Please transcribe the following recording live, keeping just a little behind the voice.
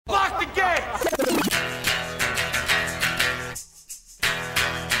Lock the gate!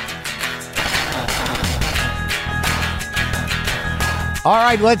 All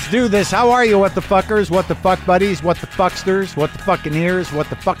right, let's do this. How are you, what the fuckers, what the fuck buddies, what the fucksters, what the fucking ears, what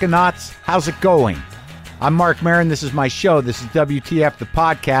the fucking knots? How's it going? I'm Marc Maron. This is my show. This is WTF, the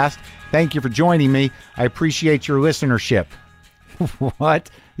podcast. Thank you for joining me. I appreciate your listenership. What?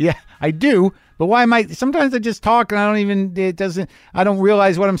 Yeah, I do. But why am I? Sometimes I just talk and I don't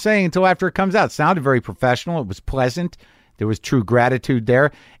realize what I'm saying until after it comes out. It sounded very professional. It was pleasant. There was true gratitude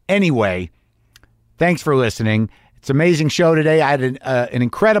there. Anyway, thanks for listening. It's an amazing show today. I had an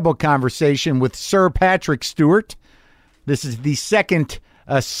incredible conversation with Sir Patrick Stewart. This is the second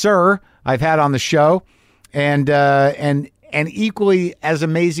Sir I've had on the show, and equally as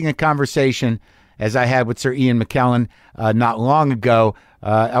amazing a conversation as I had with Sir Ian McKellen not long ago.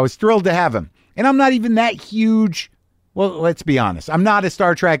 I was thrilled to have him, and I'm not even that huge. Well, let's be honest. I'm not a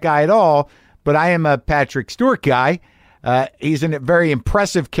Star Trek guy at all, but I am a Patrick Stewart guy. He's a very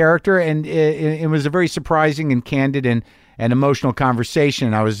impressive character, and it was a very surprising and candid and emotional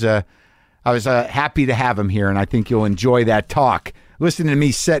conversation. I was happy to have him here, and I think you'll enjoy that talk. Listen to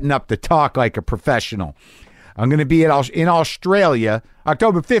me setting up the talk like a professional. I'm going to be in Australia,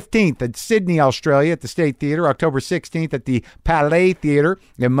 October 15th at Sydney, Australia, at the State Theatre, October 16th at the Palais Theatre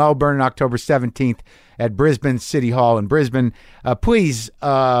in Melbourne, and October 17th at Brisbane City Hall in Brisbane. Please,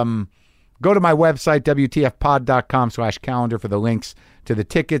 go to my website, WTFpod.com/calendar for the links to the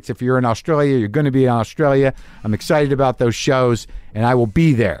tickets. If you're in Australia, you're going to be in Australia. I'm excited about those shows, and I will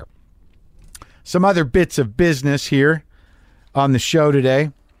be there. Some other bits of business here on the show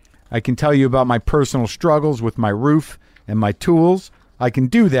today. I can tell you about my personal struggles with my roof and my tools. I can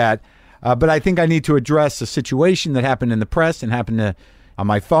do that, but I think I need to address a situation that happened in the press and happened on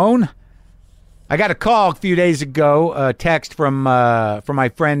my phone. I got a call a few days ago, a text from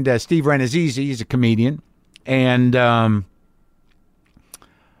my friend Steve Renazizi. He's a comedian, and I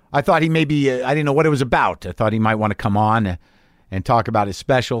thought he maybe I didn't know what it was about. I thought he might want to come on and talk about his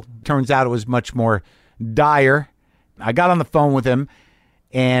special. Turns out it was much more dire. I got on the phone with him,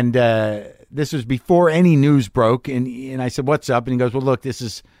 and this was before any news broke. And I said, "What's up?" And he goes, "Well, look, this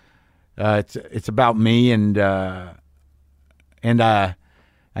is it's about me, and I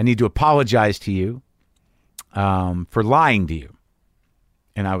need to apologize to you for lying to you."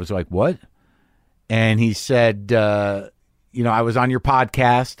 And I was like, "What?" And he said, I was on your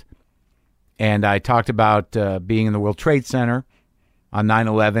podcast, and I talked about being in the World Trade Center on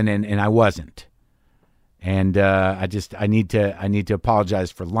 9/11, and I wasn't. And I need to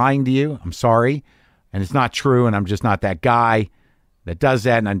apologize for lying to you. I'm sorry, and it's not true, and I'm just not that guy that does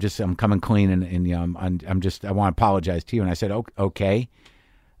that, and I'm coming clean, and I want to apologize to you. And I said, okay.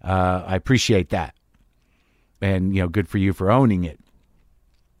 I appreciate that, and good for you for owning it.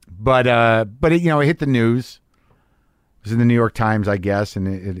 But it hit the news. It was in the New York Times, I guess, and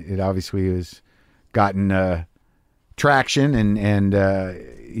it obviously has gotten traction. And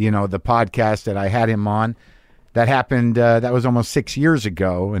the podcast that I had him on, that happened. That was almost 6 years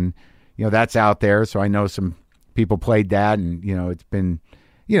ago, and that's out there. So I know some people played that, and it's been,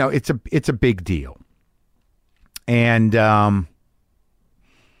 it's a big deal, and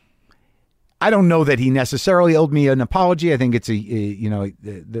I don't know that he necessarily owed me an apology. I think it's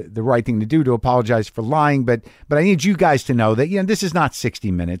the right thing to do to apologize for lying. But I need you guys to know that this is not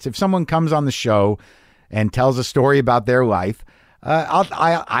 60 Minutes. If someone comes on the show and tells a story about their life,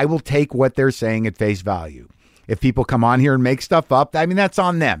 I will take what they're saying at face value. If people come on here and make stuff up, I mean, that's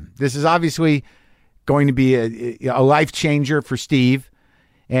on them. This is obviously going to be a life changer for Steve,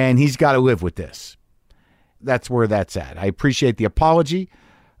 and he's got to live with this. That's where that's at. I appreciate the apology.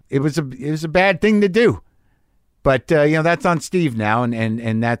 It was a bad thing to do, but that's on Steve now,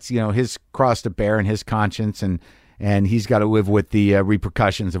 and that's his cross to bear and his conscience, and he's got to live with the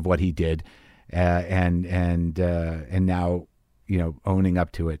repercussions of what he did, and now owning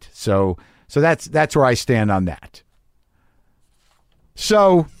up to it. So that's where I stand on that.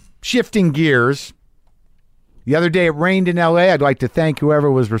 So shifting gears, the other day it rained in LA. I'd like to thank whoever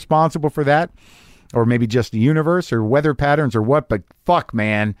was responsible for that. Or maybe just the universe or weather patterns or what, but fuck,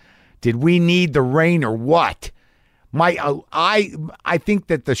 man, did we need the rain or what? I think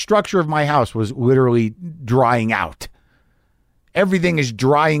that the structure of my house was literally drying out. Everything is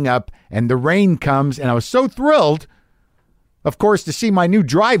drying up, and the rain comes, and I was so thrilled, of course, to see my new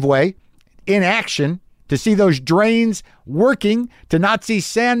driveway in action, to see those drains working, to not see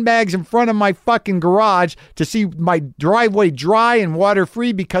sandbags in front of my fucking garage, to see my driveway dry and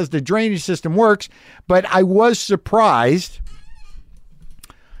water-free because the drainage system works. But I was surprised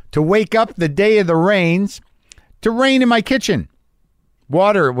to wake up the day of the rains to rain in my kitchen.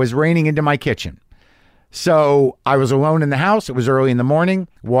 Water was raining into my kitchen. So I was alone in the house. It was early in the morning.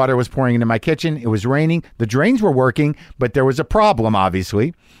 Water was pouring into my kitchen. It was raining. The drains were working, but there was a problem,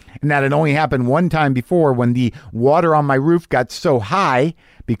 obviously. And that had only happened one time before when the water on my roof got so high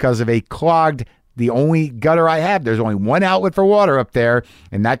because of a clogged, the only gutter I have, there's only one outlet for water up there,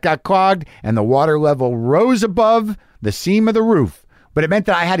 and that got clogged, and the water level rose above the seam of the roof. But it meant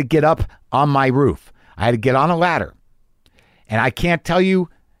that I had to get up on my roof. I had to get on a ladder. And I can't tell you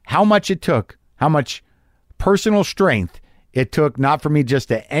how much it took, how much personal strength it took, not for me just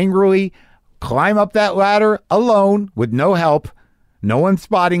to angrily climb up that ladder alone with no help, no one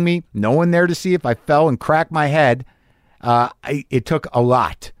spotting me, no one there to see if I fell and cracked my head. It took a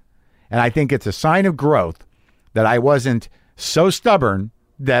lot. And I think it's a sign of growth that I wasn't so stubborn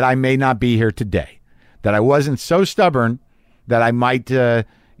that I may not be here today, that I wasn't so stubborn that I might, be,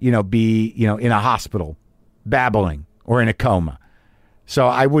 in a hospital babbling or in a coma. So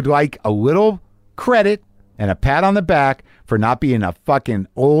I would like a little credit and a pat on the back for not being a fucking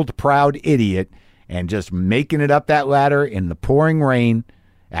old, proud idiot and just making it up that ladder in the pouring rain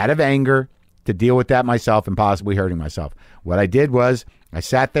out of anger to deal with that myself and possibly hurting myself. What I did was I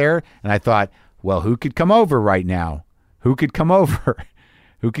sat there and I thought, well, who could come over right now? Who could come over?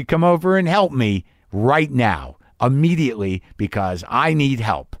 Who could come over and help me right now, immediately, because I need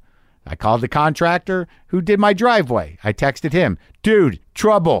help. I called the contractor who did my driveway. I texted him, dude,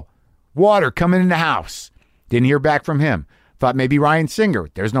 trouble, water coming in the house. Didn't hear back from him. Thought maybe Ryan Singer.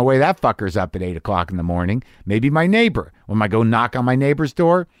 There's no way that fucker's up at 8 o'clock in the morning. Maybe my neighbor. When I go knock on my neighbor's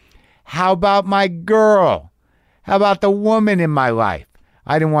door. How about my girl? How about the woman in my life?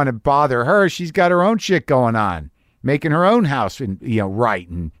 I didn't want to bother her. She's got her own shit going on, making her own house right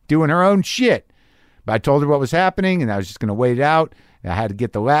and doing her own shit. But I told her what was happening, and I was just going to wait it out. I had to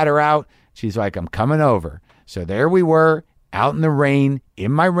get the ladder out. She's like, I'm coming over. So there we were, out in the rain,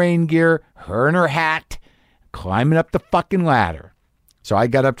 in my rain gear, her and her hat, climbing up the fucking ladder. So I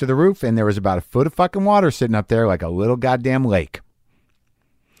got up to the roof, and there was about a foot of fucking water sitting up there like a little goddamn lake.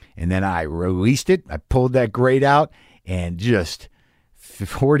 And then I released it. I pulled that grate out, and just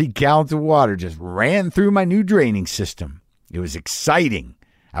 40 gallons of water just ran through my new draining system. It was exciting.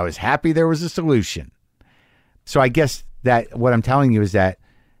 I was happy there was a solution. So I guess that what I'm telling you is that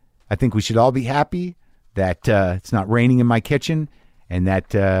I think we should all be happy that it's not raining in my kitchen and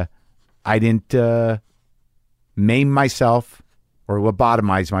that I didn't maim myself or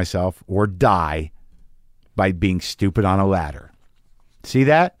lobotomize myself or die by being stupid on a ladder. See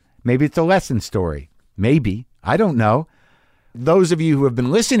that? Maybe it's a lesson story. Maybe. I don't know. Those of you who have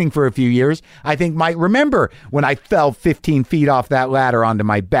been listening for a few years, I think might remember when I fell 15 feet off that ladder onto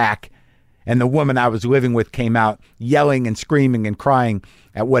my back and the woman I was living with came out yelling and screaming and crying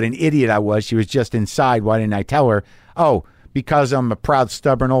at what an idiot I was. She was just inside. Why didn't I tell her? Oh, because I'm a proud,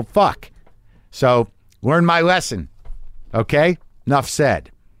 stubborn old fuck. So learn my lesson. Okay? Enough said.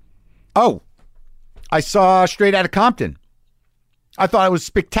 Oh, I saw Straight Outta Compton. I thought it was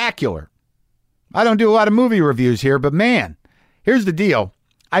spectacular. I don't do a lot of movie reviews here, but man, here's the deal.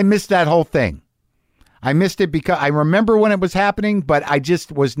 I missed that whole thing. I missed it because I remember when it was happening, but I just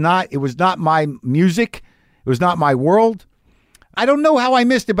it was not my music. It was not my world. I don't know how I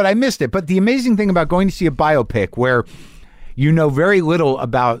missed it, but I missed it. But the amazing thing about going to see a biopic where you know very little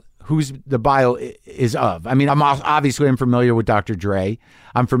about who's the bio is of. I mean, I'm familiar with Dr. Dre.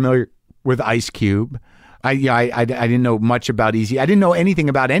 I'm familiar with Ice Cube. I didn't know much about Easy. I didn't know anything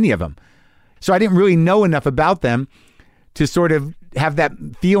about any of them. So I didn't really know enough about them to sort of have that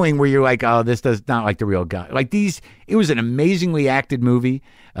feeling where you're like, oh, this does not like the real guy. Like it was an amazingly acted movie.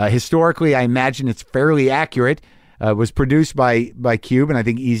 Historically, I imagine it's fairly accurate. It was produced by Cube, and I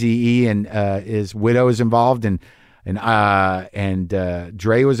think Eazy-E and his widow is involved, and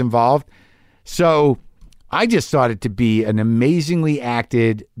Dre was involved. So I just thought it to be an amazingly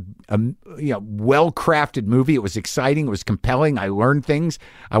acted, well-crafted movie. It was exciting. It was compelling. I learned things.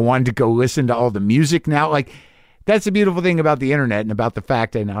 I wanted to go listen to all the music now. Like, that's the beautiful thing about the internet and about the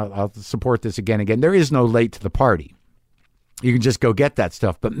fact, and I'll support this again. There is no late to the party. You can just go get that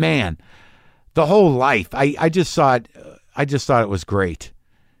stuff. But man, the whole life, I just thought it was great.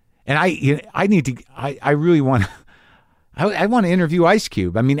 And I really want to interview Ice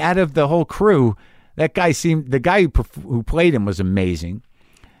Cube. I mean, out of the whole crew, the guy who played him was amazing.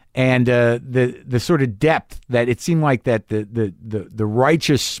 And the sort of depth that it seemed like that the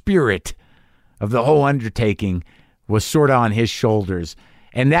righteous spirit of the whole undertaking was sort of on his shoulders.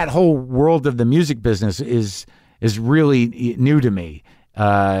 And that whole world of the music business is really new to me.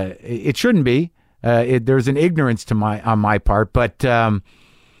 It shouldn't be. There's an ignorance on my part, but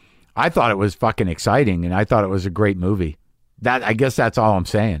I thought it was fucking exciting, and I thought it was a great movie. I guess that's all I'm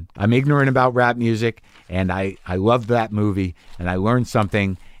saying. I'm ignorant about rap music, and I loved that movie, and I learned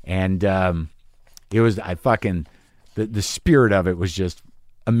something, and the spirit of it was just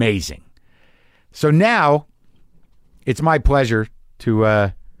amazing. So now it's my pleasure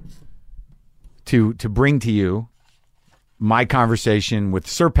to bring to you my conversation with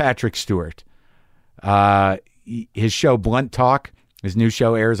Sir Patrick Stewart. His show Blunt Talk, his new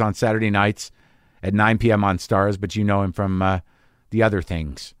show, airs on Saturday nights at 9 p.m. on Stars, but you know him from the other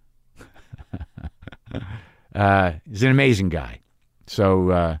things. He's an amazing guy.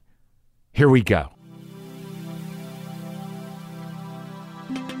 So here we go.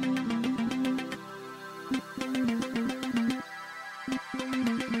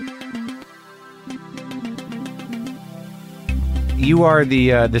 You are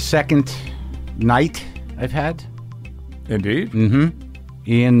the second night I've had. Indeed. Mm-hmm.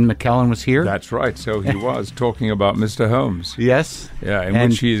 Ian McKellen was here. That's right. So he was talking about Mr. Holmes. Yes. Yeah,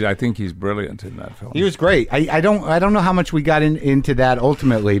 which I think he's brilliant in that film. He was great. I don't know how much we got into that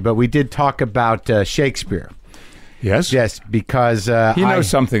ultimately, but we did talk about Shakespeare. Yes. Yes, because he knows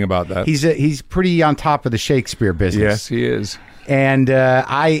something about that. He's pretty on top of the Shakespeare business. Yes, he is. And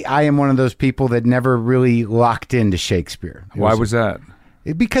I am one of those people that never really locked into Shakespeare. Why was that?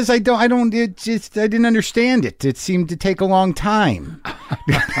 Because I didn't understand it. It seemed to take a long time.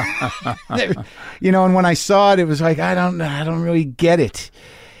 And when I saw it, it was like, I don't really get it.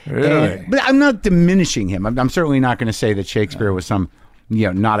 Really? But I'm not diminishing him. I'm certainly not going to say that Shakespeare was not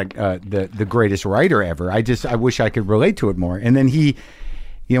the greatest writer ever. I wish I could relate to it more. And then he,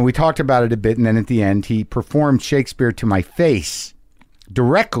 we talked about it a bit, and then at the end, he performed Shakespeare to my face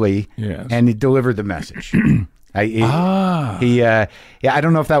directly, yes, and he delivered the message. I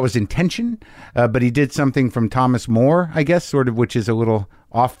don't know if that was intention, but he did something from Thomas More, I guess, sort of, which is a little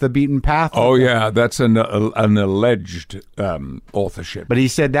off the beaten path. Oh, yeah, that's an alleged authorship. But he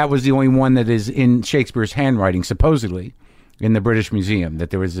said that was the only one that is in Shakespeare's handwriting, supposedly, in the British Museum, that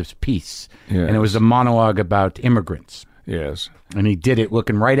there was this piece, yes, and it was a monologue about immigrants. Yes. And he did it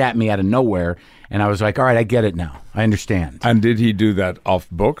looking right at me out of nowhere, and I was like, all right, I get it now. I understand. And did he do that off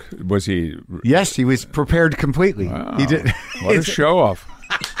book? Was he? Yes, he was prepared completely. Wow. He did. What a show off.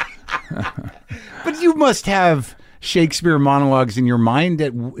 But you must have Shakespeare monologues in your mind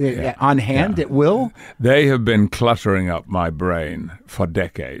on hand at will? They have been cluttering up my brain for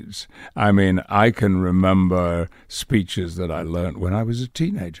decades. I mean, I can remember speeches that I learned when I was a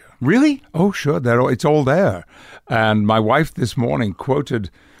teenager. Really? Oh, sure. It's all there. And my wife this morning quoted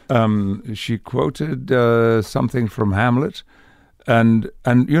something from Hamlet. And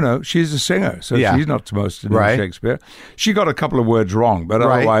she's a singer, so she's not supposed to know Shakespeare. She got a couple of words wrong, but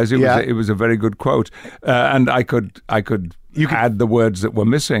otherwise it was a very good quote. And I could add the words that were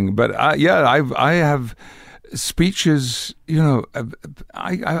missing. But I have speeches,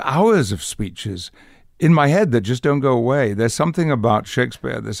 hours of speeches in my head that just don't go away. There's something about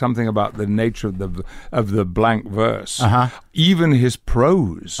Shakespeare. There's something about the nature of the blank verse, even his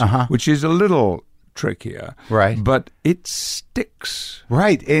prose, which is a little trickier, right? But it sticks,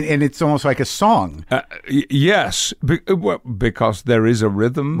 right? And it's almost like a song. Yes, because there is a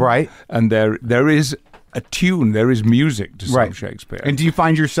rhythm, right? And there is a tune, there is music to some Shakespeare. And do you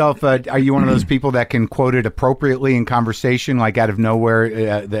find yourself? Are you one of those people that can quote it appropriately in conversation, like out of nowhere,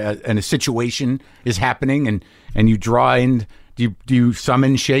 and a situation is happening, and you draw in? Do you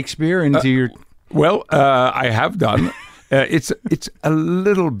summon Shakespeare into your? Well, I have done. It's a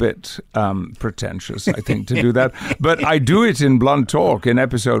little bit pretentious, I think, to do that. But I do it in Blunt Talk in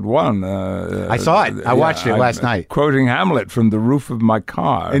episode 1. I saw it. I watched it last night. Quoting Hamlet from the roof of my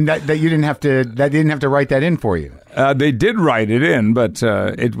car. And that you didn't have to write that in for you. They did write it in, but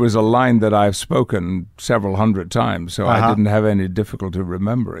it was a line that I've spoken several hundred times, so I didn't have any difficulty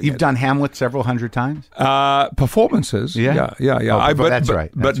remembering You've done Hamlet several hundred times? Performances. Yeah. Oh, that's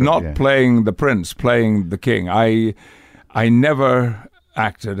right. But not playing the prince, playing the king. I never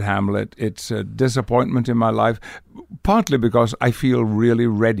acted Hamlet. It's a disappointment in my life, partly because I feel really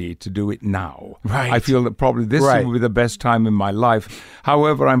ready to do it now. Right. I feel that probably this will be the best time in my life.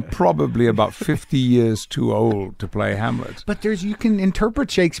 However, I'm probably about 50 years too old to play Hamlet. But you can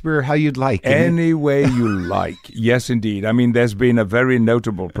interpret Shakespeare how you'd like. Any way you like. Yes, indeed. I mean, there's been a very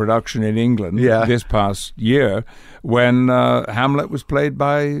notable production in England this past year when Hamlet was played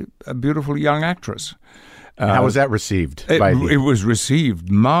by a beautiful young actress. How was that received? It was received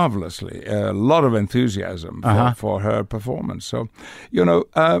marvelously. A lot of enthusiasm for her performance. So,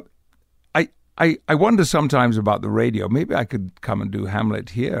 I wonder sometimes about the radio. Maybe I could come and do Hamlet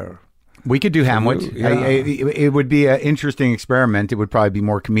here. We could do Hamlet. Yeah. It would be an interesting experiment. It would probably be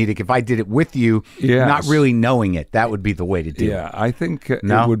more comedic if I did it with you, not really knowing it. That would be the way to do it. Yeah, I think it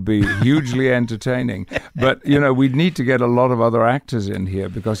would be hugely entertaining. But, we'd need to get a lot of other actors in here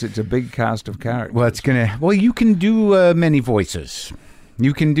because it's a big cast of characters. Well, you can do many voices.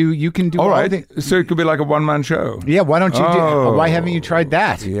 You can do. All right. So it could be like a one-man show. Yeah. Why don't you why haven't you tried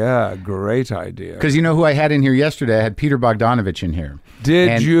that? Yeah. Great idea. Because you know who I had in here yesterday? I had Peter Bogdanovich in here.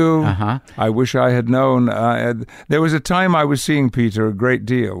 Did you? Uh-huh. I wish I had known. There was a time I was seeing Peter a great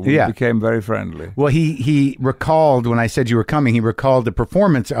deal. We became very friendly. Well, he recalled when I said you were coming. He recalled the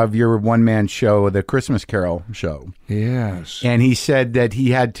performance of your one-man show, the Christmas Carol show. Yes. And he said that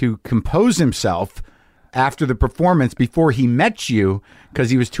he had to compose himself after the performance before he met you because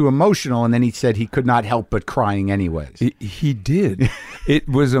he was too emotional, and then he said he could not help but crying anyways. He did. It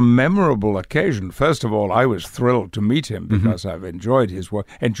was a memorable occasion. First of all, I was thrilled to meet him because I've enjoyed his work.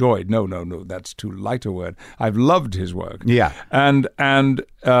 Enjoyed? No, that's too light a word. I've loved his work. Yeah. And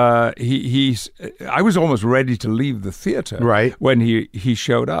I was almost ready to leave the theater when he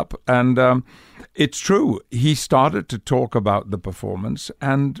showed up. And it's true. He started to talk about the performance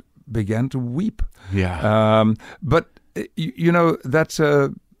and began to weep. Yeah. But, that's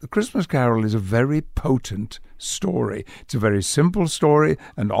a Christmas Carol is a very potent story. It's a very simple story,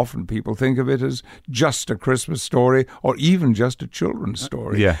 and often people think of it as just a Christmas story or even just a children's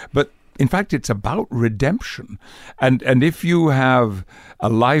story. Yeah. But in fact, it's about redemption. And if you have a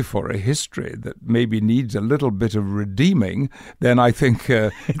life or a history that maybe needs a little bit of redeeming, then I think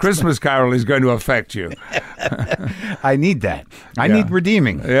Christmas Carol is going to affect you. I need that. I need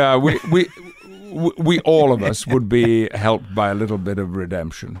redeeming. Yeah, we all of us would be helped by a little bit of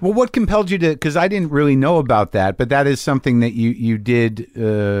redemption. Well, what compelled you to? Because I didn't really know about that, but that is something that you did.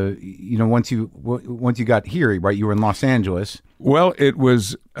 Once you got here, right? You were in Los Angeles. Well, it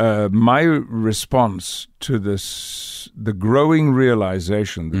was my response to the growing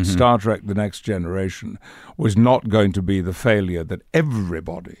realization that Star Trek: The Next Generation was not going to be the failure that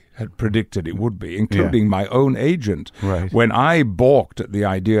everybody had predicted it would be, including my own agent. Right. When I balked at the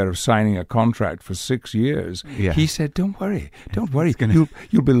idea of signing a contract for 6 years, he said, don't worry.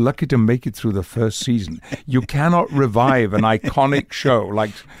 You'll be lucky to make it through the first season. You cannot revive an iconic show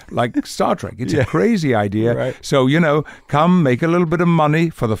like Star Trek. It's a crazy idea. Right. So, come make a little bit of money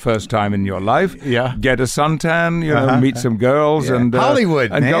for the first time in your life. Yeah. Get a suntan, meet some girls. And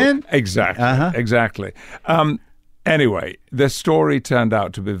Hollywood, and man. Exactly. Anyway, the story turned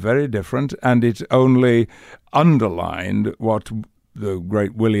out to be very different, and it only underlined what the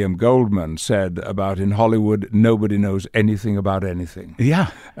great William Goldman said about in Hollywood, nobody knows anything about anything.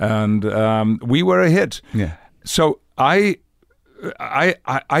 Yeah. And we were a hit. Yeah. So I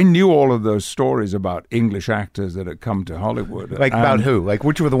knew all of those stories about English actors that had come to Hollywood. Like about who? Like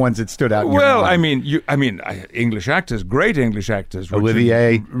which were the ones that stood out? Well, English actors, great English actors.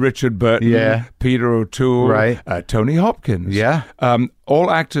 Olivier, Richard Burton, Peter O'Toole, Tony Hopkins. Yeah. All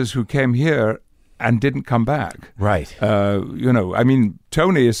actors who came here and didn't come back. Right.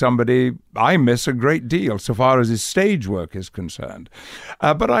 Tony is somebody I miss a great deal so far as his stage work is concerned.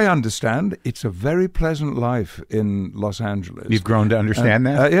 But I understand it's a very pleasant life in Los Angeles. You've grown to understand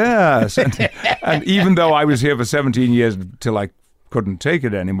that? Yes. And even though I was here for 17 years till I couldn't take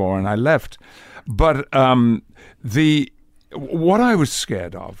it anymore and I left. But what I was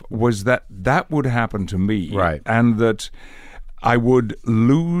scared of was that would happen to me. Right. And that I would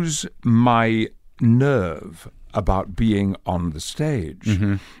lose my nerve about being on the stage.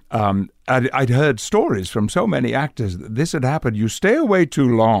 I'd heard stories from so many actors that this had happened. You stay away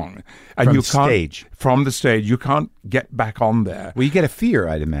too long, and from the stage, you can't get back on there. Well, you get a fear,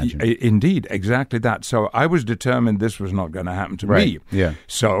 I'd imagine. Indeed, exactly that. So I was determined this was not going to happen to me. Yeah.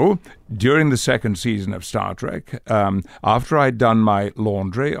 So during the second season of Star Trek, after I'd done my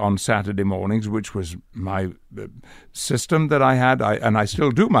laundry on Saturday mornings, which was my system that I had, and I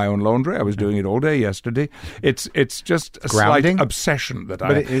still do my own laundry. I was doing it all day yesterday. It's just a grounding? Slight obsession that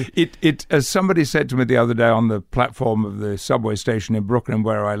it as somebody said to me the other day on the platform of the subway station in Brooklyn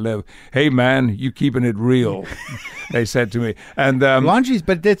where I live, "Hey man, you keeping it real," they said to me. And laundry's,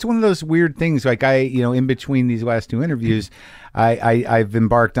 but it's one of those weird things. Like in between these last two interviews, I've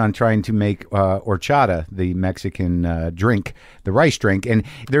embarked on trying to make horchata, the Mexican drink, the rice drink, and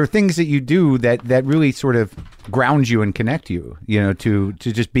there are things that you do that really sort of ground you and connect you, to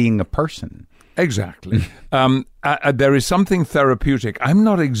just being a person. Exactly. There is something therapeutic. I'm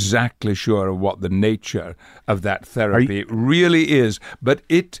not exactly sure of what the nature of that therapy really is, but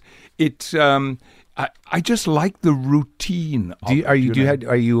I just like the routine. Are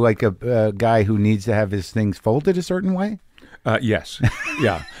you like a guy who needs to have his things folded a certain way? Yes.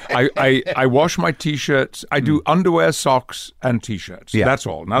 Yeah. I wash my T-shirts. I do underwear, socks, and T-shirts. Yeah. That's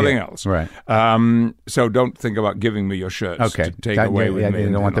all. Nothing else. Right. So don't think about giving me your shirts to take away with me.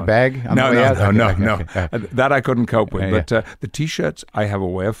 You don't want the bag? No. That I couldn't cope with. But the T-shirts, I have a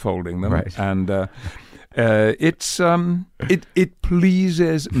way of folding them. Right. And it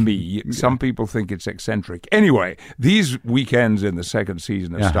pleases me. Some people think it's eccentric. Anyway, these weekends in the second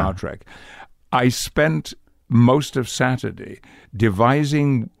season of Star Trek, I spent most of Saturday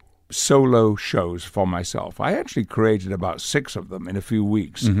devising solo shows for myself. I actually created about 6 of them in a few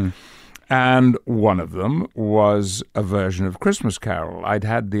weeks. And one of them was a version of Christmas Carol. I'd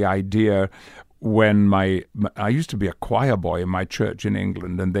had the idea when I used to be a choir boy in my church in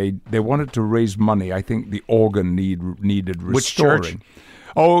England, and they wanted to raise money. I think the organ needed restoring. Which church?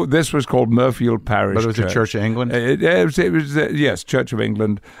 Oh, this was called Murfield Parish But it was Church. a Church of England? It was yes, Church of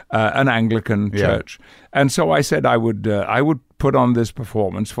England, an Anglican church. And so I said I would put on this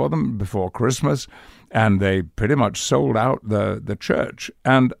performance for them before Christmas, and they pretty much sold out the church.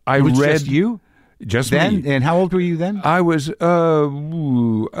 And I read... Just you? Just then? me. And how old were you then? I was in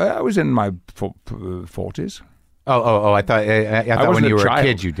my 40s. Oh! I thought when you were a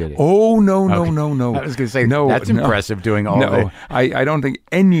kid you did it. Oh no! I was going to say that's impressive doing all that. I don't think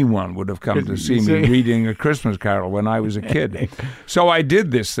anyone would have come to see me reading A Christmas Carol when I was a kid. So I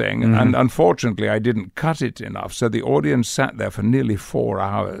did this thing, and unfortunately I didn't cut it enough. So the audience sat there for nearly 4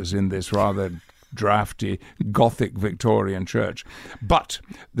 hours in this rather drafty Gothic Victorian church. But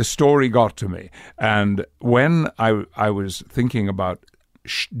the story got to me, and when I was thinking about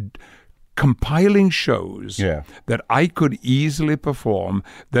compiling shows that I could easily perform,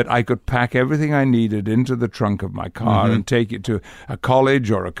 that I could pack everything I needed into the trunk of my car and take it to a college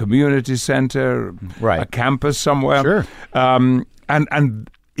or a community center, a campus somewhere. Sure. And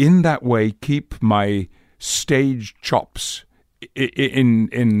in that way keep my stage chops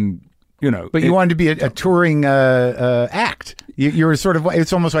in But you wanted to be a touring act. You were sort of,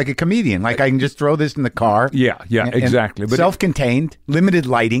 it's almost like a comedian. Like I can just throw this in the car. Yeah, exactly. But self-contained, limited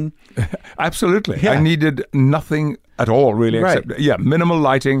lighting. Absolutely. Yeah. I needed nothing at all, really, except minimal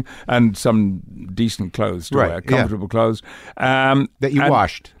lighting and some decent clothes to wear, comfortable clothes. That you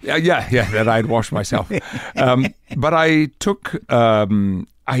washed. Yeah, that I'd washed myself. But I took...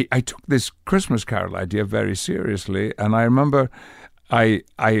 I took this Christmas Carol idea very seriously, and I remember I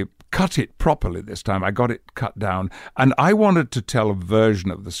cut it properly this time. I got it cut down. And I wanted to tell a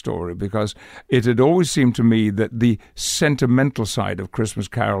version of the story because it had always seemed to me that the sentimental side of Christmas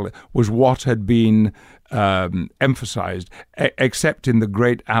Carol was what had been emphasized, except in the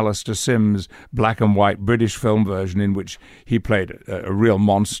great Alistair Sims black and white British film version in which he played a real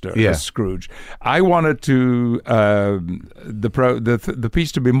monster as Scrooge. I wanted to the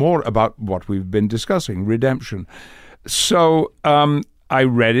piece to be more about what we've been discussing, redemption. So I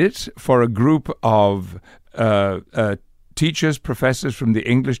read it for a group of teachers, professors from the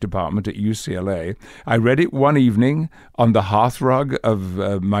English department at UCLA. I read it one evening on the hearthrug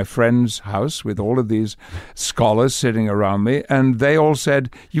of my friend's house with all of these scholars sitting around me, and they all said,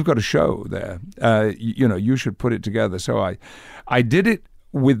 "You've got a show there. You should put it together." So I did it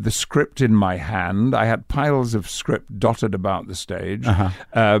with the script in my hand. I had piles of script dotted about the stage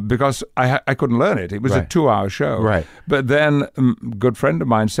because I couldn't learn it. It was a 2-hour show. Right. But then a good friend of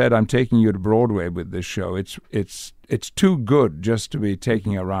mine said, "I'm taking you to Broadway with this show. It's too good just to be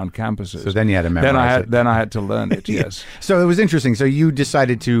taking around campuses." So then you had to memorize it. Then I had to learn it, yes. So it was interesting. So you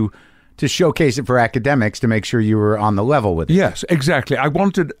decided to showcase it for academics to make sure you were on the level with it. Yes, exactly. I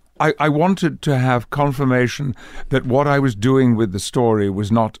wanted to have confirmation that what I was doing with the story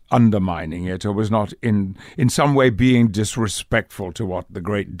was not undermining it or was not in some way being disrespectful to what the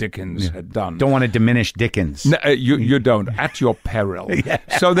great Dickens had done. Don't want to diminish Dickens. No, you don't, at your peril.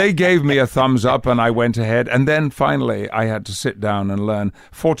 So they gave me a thumbs up and I went ahead. And then finally I had to sit down and learn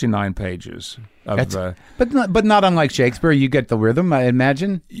 49 pages. But not unlike Shakespeare, you get the rhythm, I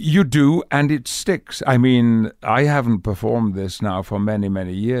imagine. You do, and it sticks. I mean, I haven't performed this now for many,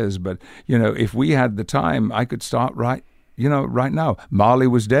 many years, but if we had the time, I could start right now. Marley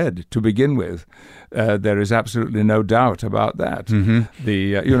was dead to begin with. There is absolutely no doubt about that. And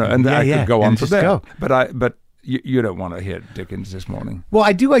I could go on from there. But you don't want to hear Dickens this morning. Well,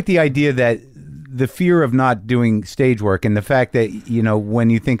 I do like the idea that the fear of not doing stage work and the fact that, when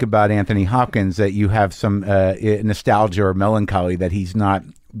you think about Anthony Hopkins, that you have some nostalgia or melancholy that he's not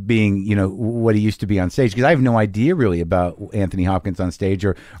being, what he used to be on stage. Because I have no idea really about Anthony Hopkins on stage,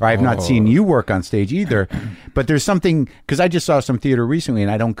 or I have not seen you work on stage either. But there's something, because I just saw some theater recently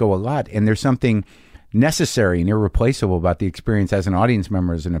and I don't go a lot, and there's something necessary and irreplaceable about the experience as an audience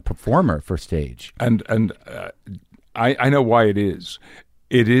member, as a performer for stage. And I know why it is.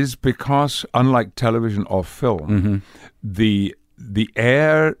 It is because, unlike television or film, the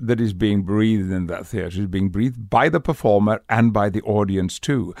air that is being breathed in that theater is being breathed by the performer and by the audience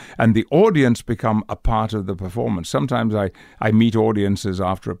too. And the audience become a part of the performance. Sometimes I meet audiences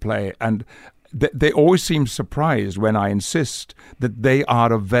after a play, and they always seem surprised when I insist that they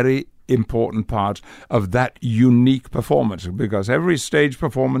are a very important part of that unique performance, because every stage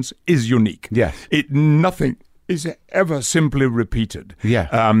performance is unique. Yes. Nothing is ever simply repeated.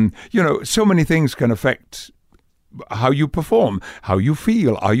 Yeah. So many things can affect how you perform, how you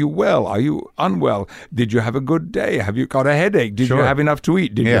feel. Are you well? Are you unwell? Did you have a good day? Have you got a headache? Did you have enough to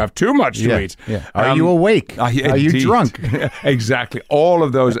eat? Did you have too much to eat? Yeah. Are you awake? Are you drunk? Exactly. All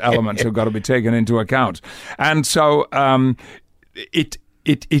of those elements have got to be taken into account. And so it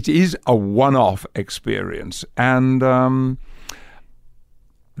is a one-off experience. And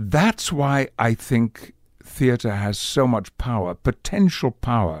that's why I think theater has so much power, potential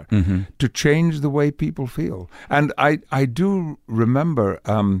power, to change the way people feel. And I do remember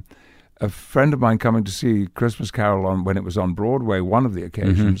a friend of mine coming to see Christmas Carol when it was on Broadway, one of the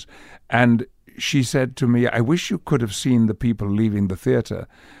occasions, and she said to me, "I wish you could have seen the people leaving the theater.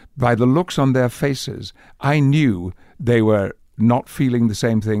 By the looks on their faces, I knew they were not feeling the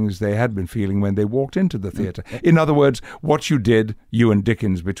same things they had been feeling when they walked into the theater." In other words, what you did, you and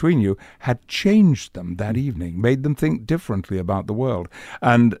Dickens between you, had changed them that evening, made them think differently about the world.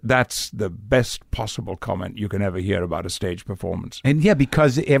 And that's the best possible comment you can ever hear about a stage performance. And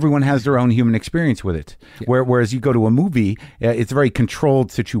because everyone has their own human experience with it. Yeah. Whereas you go to a movie, it's a very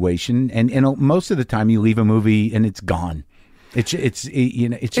controlled situation, and most of the time you leave a movie and it's gone. It's just,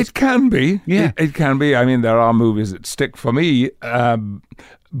 it can be. Yeah. It can be. I mean, there are movies that stick for me,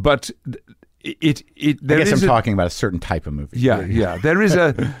 but I guess I'm talking about a certain type of movie. Yeah. There is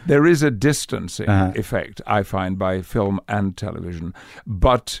a distancing effect, I find, by film and television.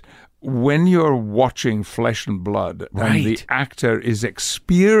 But when you're watching flesh and blood, and the actor is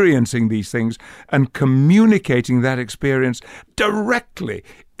experiencing these things and communicating that experience directly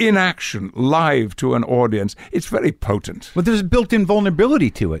in action, live to an audience, it's very potent. Well, there's a built-in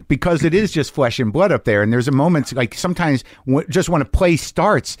vulnerability to it because it is just flesh and blood up there. And there's a moment, like sometimes just when a play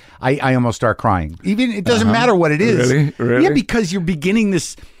starts, I almost start crying. Even it doesn't matter what it is. Really? Yeah, because you're beginning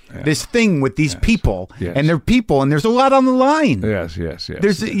this thing with these people, and they're people, and there's a lot on the line. Yes.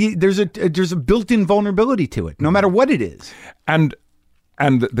 There's a built-in vulnerability to it, no matter what it is. And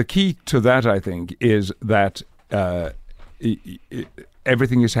the key to that, I think, is that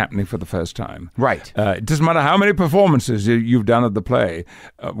everything is happening for the first time. Right. It doesn't matter how many performances you've done of the play.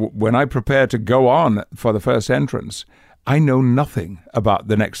 When I prepare to go on for the first entrance, I know nothing about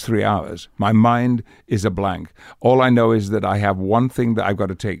the next 3 hours. My mind is a blank. All I know is that I have one thing that I've got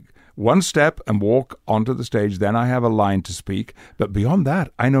to take one step and walk onto the stage. Then I have a line to speak. But beyond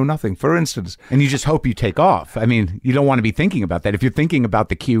that, I know nothing. For instance... And you just hope you take off. I mean, you don't want to be thinking about that. If you're thinking about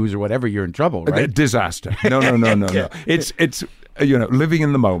the cues or whatever, you're in trouble, right? Disaster. No. It's living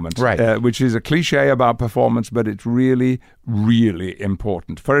in the moment, right? Which is a cliche about performance, but it's really, really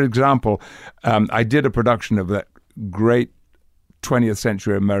important. For example, I did a production of that great 20th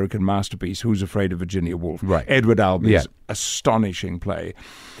century American masterpiece, Who's Afraid of Virginia Woolf? Right. Edward Albee's astonishing play.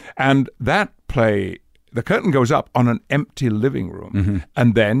 And that play, the curtain goes up on an empty living room,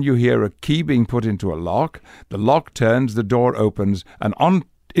 and then you hear a key being put into a lock. The lock turns, the door opens, and on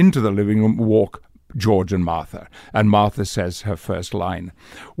into the living room walk George and Martha. And Martha says her first line.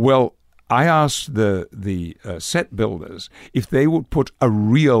 Well, I asked the set builders if they would put a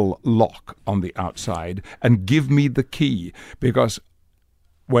real lock on the outside and give me the key, because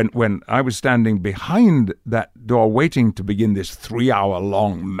when I was standing behind that door waiting to begin this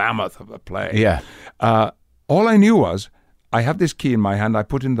 3-hour-long mammoth of a play, all I knew was I have this key in my hand, I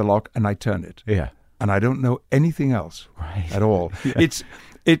put in the lock, and I turn it. Yeah. And I don't know anything else at all.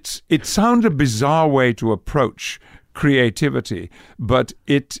 It sounds a bizarre way to approach creativity, but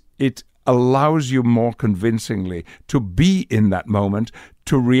it allows you more convincingly to be in that moment,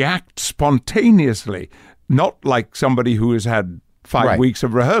 to react spontaneously, not like somebody who has had 5 weeks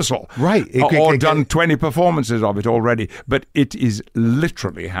of rehearsal, or done 20 performances of it already, but it is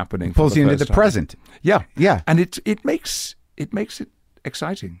literally happening. Pulls you into the present. Yeah, and it makes it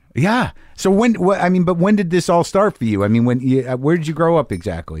exciting. Yeah. So when did this all start for you? I mean, where did you grow up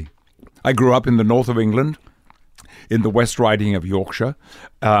exactly? I grew up in the north of England, in the West Riding of Yorkshire,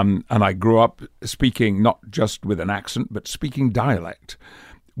 and I grew up speaking not just with an accent, but speaking dialect.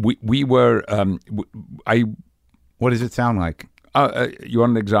 We were. What does it sound like? You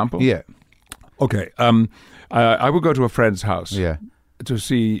want an example? Yeah. Okay. I would go to a friend's house. Yeah. to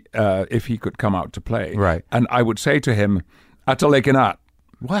see if he could come out to play. Right. And I would say to him, Atta lekinat.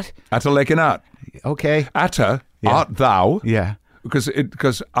 What? Atta lekinat. Okay. Atta, art thou? Yeah.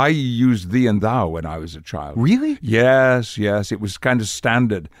 Because I used thee and thou when I was a child. Really? Yes. It was kind of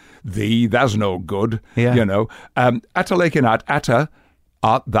standard. Thee, that's no good. Yeah. You know. Atta lekinat, atta,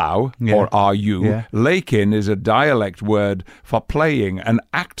 art thou, or are you. Yeah. Lekin is a dialect word for playing, and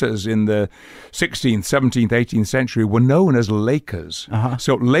actors in the 16th, 17th, 18th century were known as lakers.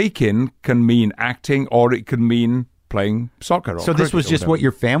 So lekin can mean acting, or it can mean playing soccer. So this was just what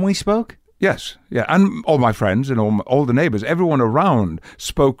your family spoke? Yes, yeah, and all my friends and all the neighbors, everyone around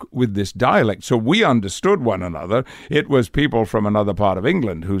spoke with this dialect, so we understood one another. It was people from another part of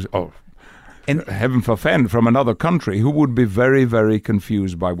England and heaven forfend, from another country, who would be very, very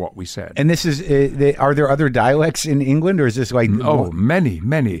confused by what we said. And this is, are there other dialects in England, or is this like... Oh, many.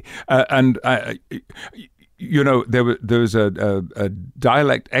 You know, there was a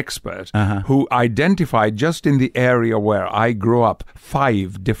dialect expert who identified, just in the area where I grew up,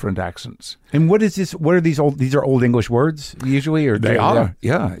 5 different accents. And what is this? What are these old? These are Old English words usually, or they are?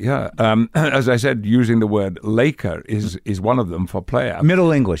 Yeah. As I said, using the word laker is one of them for player.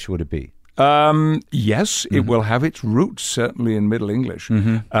 Middle English, would it be? Yes, it will have its roots certainly in Middle English.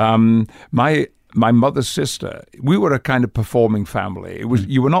 My mother's sister, we were a kind of performing family. It was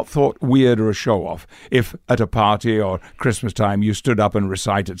you were not thought weird or a show-off if at a party or Christmas time you stood up and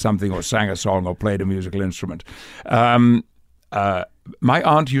recited something or sang a song or played a musical instrument. My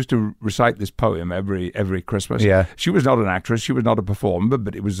aunt used to recite this poem every Christmas. Yeah. She was not an actress, she was not a performer,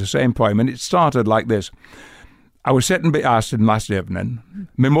 but it was the same poem, and it started like this. I was sitting by Aston last evening.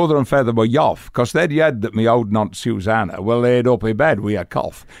 My mother and father were yoff, 'cause they'd heard that me old Aunt Susanna well laid up in bed with a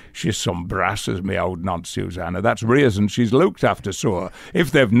cough. She's some brasses, me old Aunt Susanna. That's reason she's looked after sore. If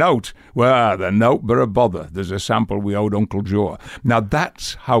they've note, well, they're note but a bother. There's a sample with old Uncle Joe. Now,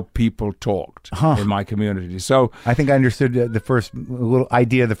 that's how people talked in my community. So I think I understood the first little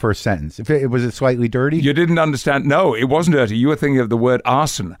idea of the first sentence. Was it slightly dirty? You didn't understand? No, it wasn't dirty. You were thinking of the word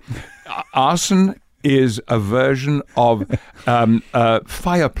arson. Arson is a version of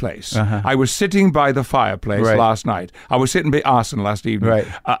fireplace. I was sitting by the fireplace last night. I was sitting by arson last evening.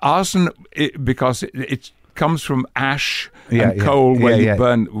 Arson, because it comes from ash and coal where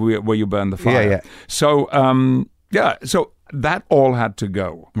you burn the fire. So so that all had to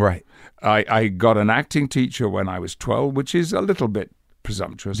go. Right. I got an acting teacher when I was 12, which is a little bit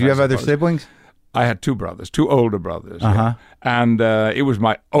presumptuous. Do you have other siblings? I had 2 brothers, 2 older brothers. And it was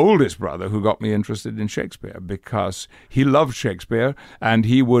my oldest brother who got me interested in Shakespeare, because he loved Shakespeare and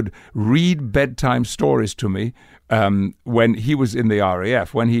he would read bedtime stories to me when he was in the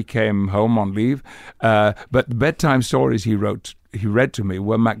RAF, when he came home on leave. But the bedtime stories he read to me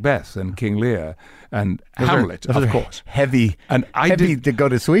were Macbeth and King Lear and Hamlet, of course. Heavy to go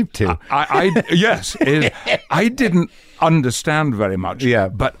to sleep to. Yes. I didn't understand very much. Yeah.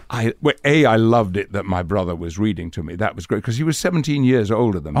 But I loved it that my brother was reading to me. That was great, because he was 17 years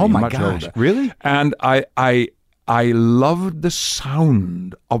older than me. Oh, my much gosh. Older. Really? And I loved the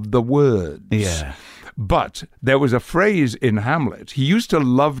sound of the words. Yeah. But there was a phrase in Hamlet. He used to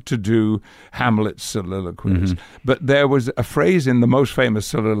love to do Hamlet's soliloquies. But there was a phrase in the most famous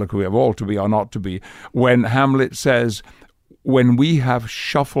soliloquy of all, To Be or Not to Be, when Hamlet says, "When we have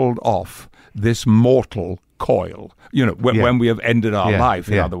shuffled off this mortal coil," when we have ended our life,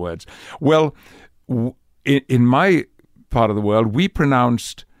 in other words. Well, in my part of the world, we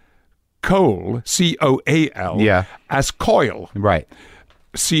pronounced coal, C-O-A-L, as coil. Right.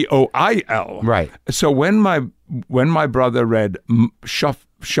 C-O-I-L. Right. So when my brother read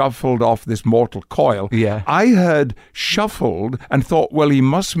shuffled off this mortal coil, I heard shuffled and thought, well, he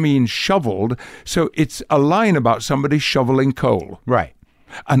must mean shoveled. So it's a line about somebody shoveling coal. Right.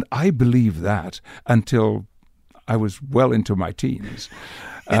 And I believed that until I was well into my teens.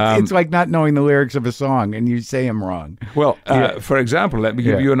 It's like not knowing the lyrics of a song and you say them wrong. Well, for example, let me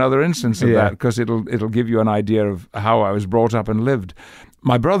give you another instance of that, because it'll give you an idea of how I was brought up and lived.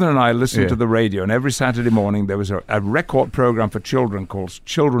 My brother and I listened to the radio, and every Saturday morning there was a record program for children called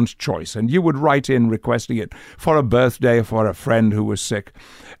Children's Choice, and you would write in requesting it for a birthday or for a friend who was sick.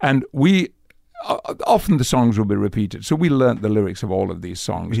 And often the songs would be repeated, so we learnt the lyrics of all of these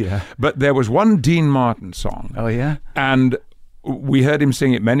songs. Yeah. But there was one Dean Martin song. Oh, yeah? And we heard him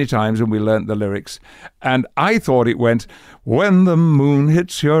sing it many times, and we learnt the lyrics. And I thought it went, "When the moon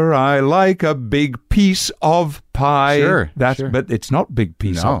hits your eye like a big piece of pie." Sure. But it's not big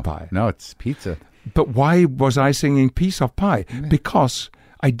piece of pie. No, it's pizza. But why was I singing piece of pie? Because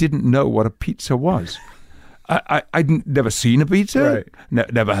I didn't know what a pizza was. I'd never seen a pizza,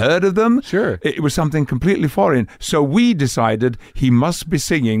 never heard of them. Sure. It was something completely foreign. So we decided he must be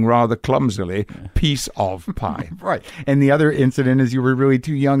singing rather clumsily, piece of pie. Right. And the other incident is you were really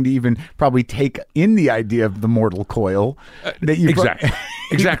too young to even probably take in the idea of the mortal coil. Exactly.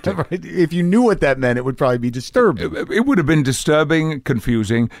 If you knew what that meant, it would probably be disturbing. It would have been disturbing,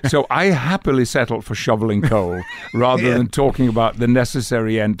 confusing. So I happily settled for shoveling coal rather than talking about the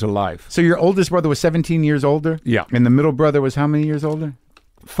necessary end to life. So your oldest brother was 17 years older? Yeah. And the middle brother was how many years older?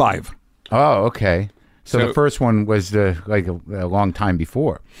 5. Oh, okay. So the first one was like a long time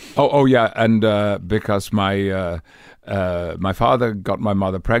before. Oh yeah, and because my father got my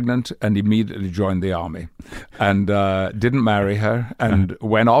mother pregnant and immediately joined the army, and didn't marry her, and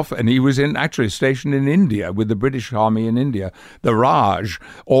went off, and he was actually stationed in India with the British Army in India, the Raj,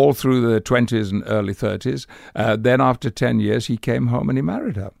 all through the 20s and early 30s. Then after 10 years, he came home and he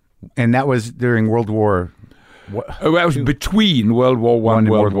married her. And that was during World War. That was between World War I and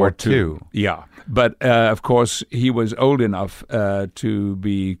World War II. Yeah. But, of course, he was old enough to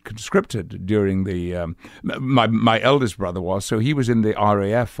be conscripted during the... my eldest brother was, so he was in the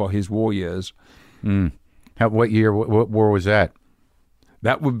RAF for his war years. What year, what war was that?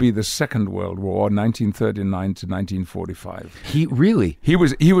 That would be the Second World War, 1939 to 1945.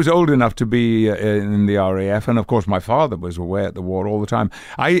 He was old enough to be in the RAF, and of course my father was away at the war all the time.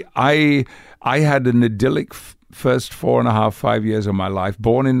 I had an idyllic first 5 years of my life,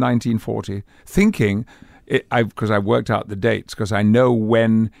 born in 1940, thinking, because I worked out the dates, because I know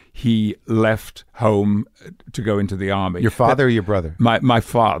when he left home to go into the army. Your father or your brother? My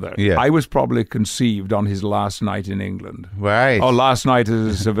father. Yeah. I was probably conceived on his last night in England. Right. Or last night as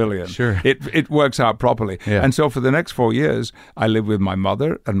a civilian. Sure. It works out properly. Yeah. And so for the next 4 years, I lived with my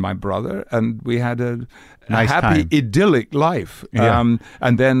mother and my brother, and we had a nice happy, time. Idyllic life. Yeah.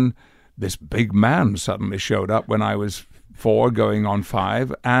 And then this big man suddenly showed up when I was 4 going on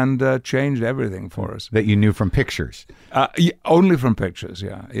 5 and changed everything for us. That you knew from pictures? Only from pictures,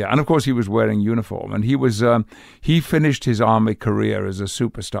 yeah. And of course he was wearing uniform, and he finished his army career as a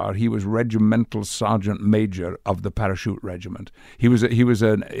superstar. He was regimental sergeant major of the parachute regiment. He was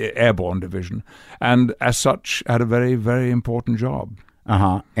an airborne division, and as such had a very, very important job.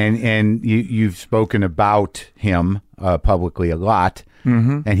 And you've spoken about him publicly a lot,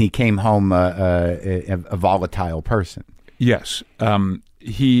 and he came home a volatile person. Yes. And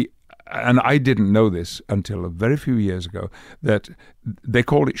I didn't know this until a very few years ago, that they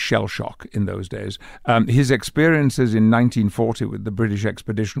called it shell shock in those days. His experiences in 1940 with the British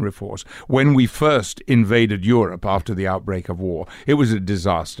Expeditionary Force, when we first invaded Europe after the outbreak of war, it was a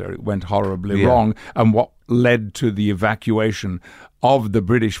disaster. It went horribly wrong, and what led to the evacuation of the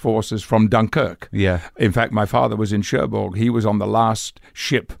British forces from Dunkirk. Yeah. In fact, my father was in Cherbourg. He was on the last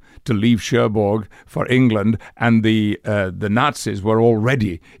ship to leave Cherbourg for England, and the Nazis were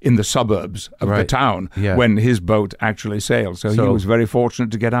already in the suburbs of the town when his boat actually sailed. So he was very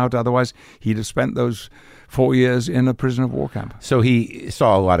fortunate to get out. Otherwise, he'd have spent those 4 years in a prisoner of war camp. So he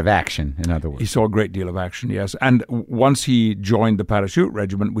saw a lot of action, in other words. He saw a great deal of action, yes. And once he joined the parachute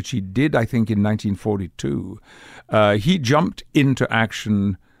regiment, which he did, I think, in 1942, he jumped into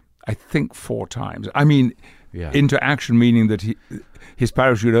action, I think, 4 times. I mean, into action meaning that his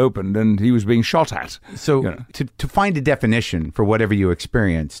parachute opened and he was being shot at. So to find a definition for whatever you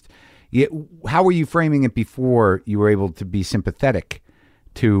experienced, how were you framing it before you were able to be sympathetic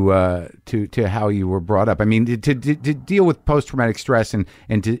to how you were brought up? I mean, to deal with post-traumatic stress and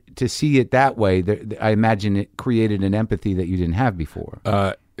to see it that way, I imagine it created an empathy that you didn't have before.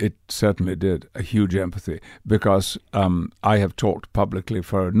 It certainly did, a huge empathy, because I have talked publicly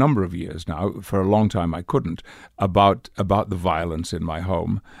for a number of years now. For a long time I couldn't, about the violence in my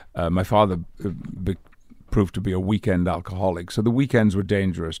home. My father proved to be a weekend alcoholic, so the weekends were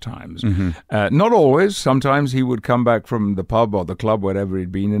dangerous times. Not always. Sometimes he would come back from the pub or the club, wherever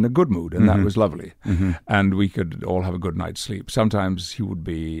he'd been, in a good mood, and that was lovely. And we could all have a good night's sleep. Sometimes he would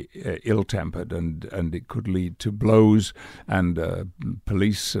be ill-tempered, and it could lead to blows and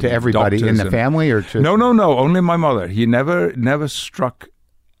police and to everybody in the family, or to... No, only my mother. He never struck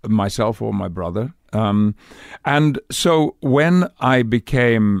myself or my brother. And so when I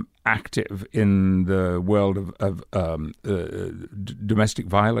became active in the world of domestic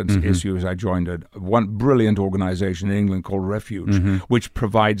violence issues, I joined one brilliant organization in England called Refuge, which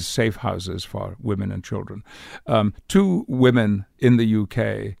provides safe houses for women and children. 2 women in the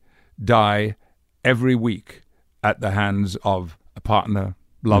UK die every week at the hands of a partner,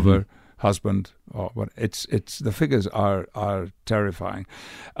 lover, husband, or what. It's the figures are terrifying.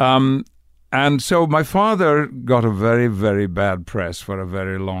 And so my father got a very, very bad press for a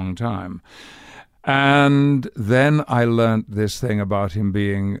very long time. And then I learnt this thing about him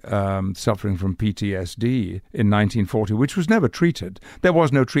being suffering from PTSD in 1940, which was never treated. There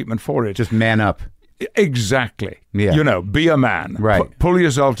was no treatment for it. Just man up. Exactly. Yeah. You know, be a man. Right. Pull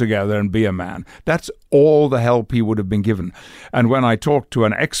yourself together and be a man. That's all the help he would have been given. And when I talked to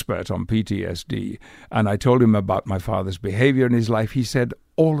an expert on PTSD and I told him about my father's behavior in his life, he said,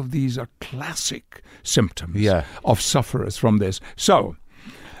 all of these are classic symptoms of sufferers from this. So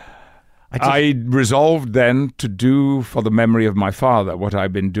I resolved then to do for the memory of my father what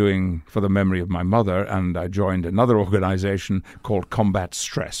I've been doing for the memory of my mother, and I joined another organization called Combat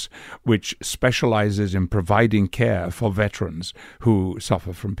Stress, which specializes in providing care for veterans who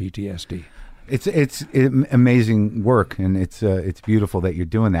suffer from PTSD. It's amazing work, and it's beautiful that you're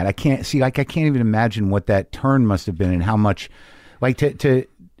doing that. I can't even imagine what that turn must have been and how much, like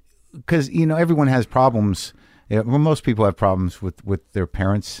because everyone has problems. Yeah, well, most people have problems with their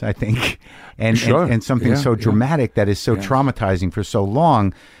parents, I think, and something so dramatic that is so traumatizing for so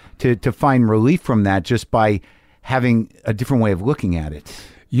long, to find relief from that just by having a different way of looking at it.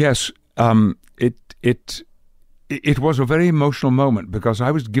 Yes, it was a very emotional moment because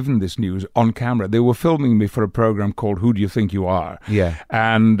I was given this news on camera. They were filming me for a program called Who Do You Think You Are? Yeah,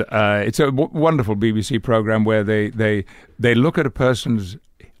 and it's a wonderful BBC program where they look at a person's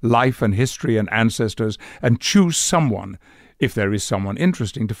life and history and ancestors and choose someone, if there is someone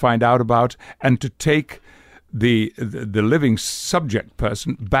interesting, to find out about and to take the living subject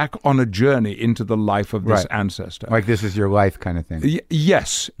person back on a journey into the life of this ancestor. Like this is your life kind of thing.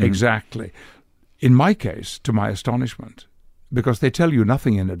 Yes, exactly. In my case, to my astonishment, because they tell you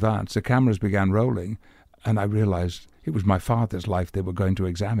nothing in advance, the cameras began rolling and I realized it was my father's life they were going to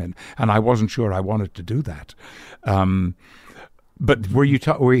examine, and I wasn't sure I wanted to do that. But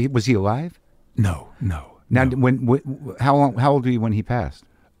was he alive? No. Now, how old were you when he passed?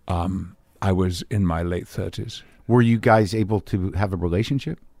 I was in my late 30s. Were you guys able to have a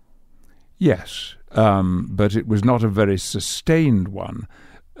relationship? Yes, but it was not a very sustained one.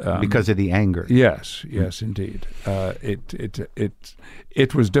 Because of the anger. Yes, indeed.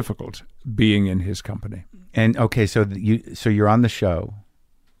 It was difficult being in his company. And okay, so you're on the show,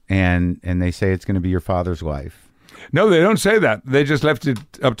 and they say it's going to be your father's life. No, they don't say that. They just left it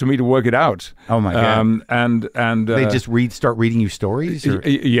up to me to work it out. Oh my God! And they just start reading you stories.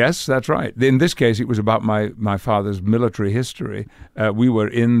 Yes, that's right. In this case, it was about my father's military history. We were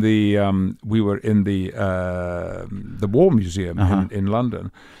in the War Museum in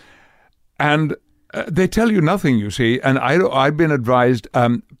London, and they tell you nothing. You see, and I've been advised: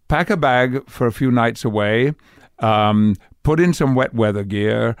 pack a bag for a few nights away, put in some wet weather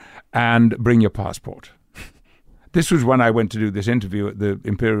gear, and bring your passport. This was when I went to do this interview at the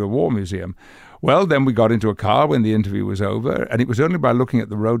Imperial War Museum. Well, then we got into a car when the interview was over, and it was only by looking at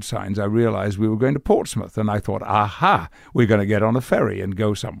the road signs I realized we were going to Portsmouth, and I thought, aha, we're going to get on a ferry and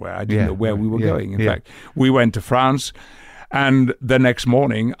go somewhere. I didn't know where we were going. In fact, we went to France, and the next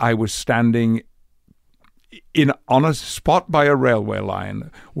morning I was standing on a spot by a railway line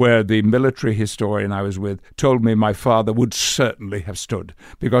where the military historian I was with told me my father would certainly have stood,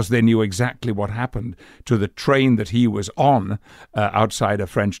 because they knew exactly what happened to the train that he was on outside a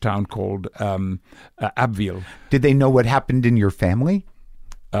French town called Abbeville. Did they know what happened in your family?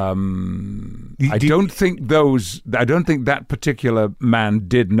 I don't think that particular man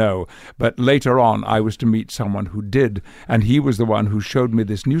did know, but later on I was to meet someone who did, and he was the one who showed me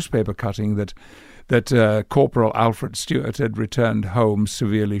this newspaper cutting that Corporal Alfred Stewart had returned home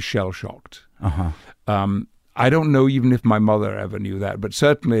severely shell-shocked. I don't know even if my mother ever knew that, but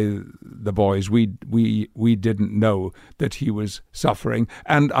certainly the boys, we didn't know that he was suffering,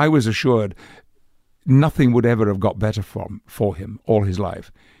 and I was assured nothing would ever have got better for him all his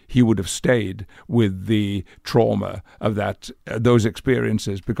life. He would have stayed with the trauma of those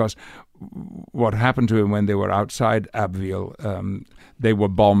experiences, because what happened to him when they were outside Abbeville, they were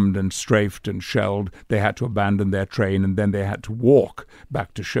bombed and strafed and shelled. They had to abandon their train, and then they had to walk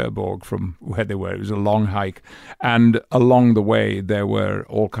back to Cherbourg from where they were. It was a long hike. And along the way, there were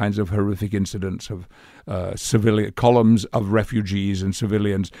all kinds of horrific incidents of civilian columns of refugees and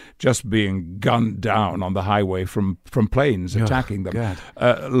civilians just being gunned down on the highway from planes attacking them.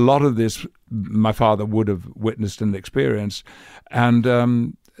 A lot of this my father would have witnessed and experienced,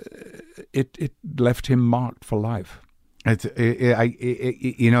 and it left him marked for life. It's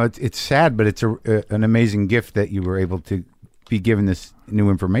sad, but it's an amazing gift that you were able to be given this new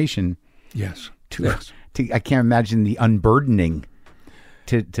information. Yes. I can't imagine the unburdening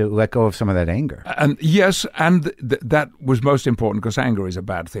to let go of some of that anger. And yes, and that was most important, because anger is a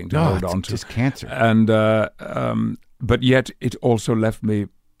bad thing to hold on to. It's cancer. And but yet it also left me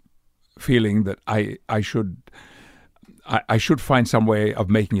feeling that I should find some way of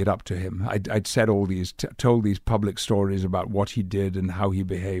making it up to him. I'd said all these, told these public stories about what he did and how he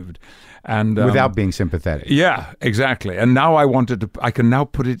behaved, and without being sympathetic. Yeah, exactly. And now I can now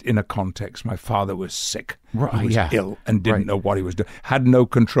put it in a context. My father was sick. He was ill and didn't know what he was doing, had no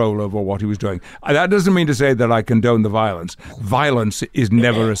control over what he was doing. That doesn't mean to say that I condone the violence. Violence is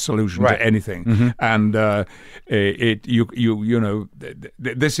never a solution to anything. Mm-hmm. And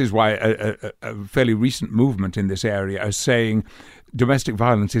this is why a fairly recent movement in this area is saying domestic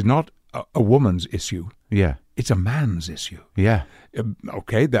violence is not a woman's issue. Yeah. It's a man's issue. Yeah.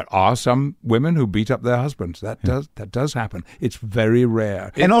 Okay, there are some women who beat up their husbands. That does happen. It's very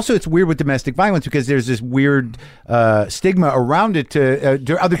rare. And also it's weird with domestic violence because there's this weird stigma around it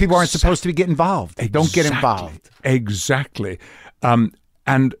to other people aren't supposed to get involved. Don't get involved. Exactly.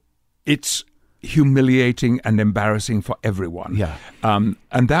 And it's humiliating and embarrassing for everyone. Yeah.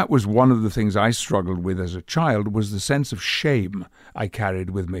 And that was one of the things I struggled with as a child, was the sense of shame I carried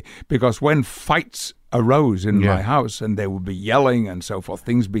with me. Because when fights arose in my house and they would be yelling and so forth,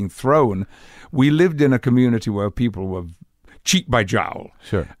 things being thrown, we lived in a community where people were cheek by jowl.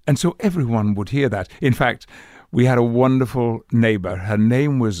 Sure. And so everyone would hear that. In fact, we had a wonderful neighbor. Her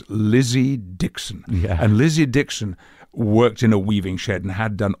name was Lizzie Dixon. Yeah. And Lizzie Dixon worked in a weaving shed and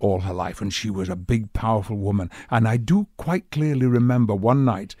had done all her life. And she was a big, powerful woman. And I do quite clearly remember one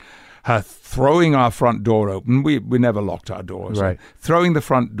night her throwing our front door open. We never locked our doors. Right. Throwing the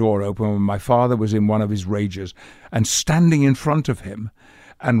front door open when my father was in one of his rages, and standing in front of him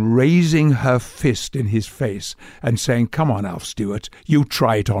and raising her fist in his face and saying, "Come on, Alf Stewart, you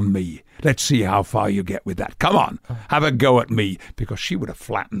try it on me. Let's see how far you get with that. Come on, have a go at me." Because she would have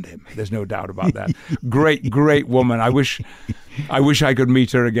flattened him. There's no doubt about that. Great woman. I wish I could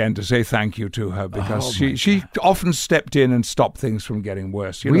meet her again to say thank you to her, because she often stepped in and stopped things from getting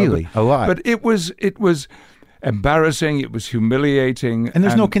worse. Really? A lot. But it was embarrassing. It was humiliating. And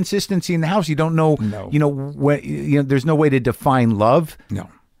there's no consistency in the house. You don't know. No. There's no way to define love. No.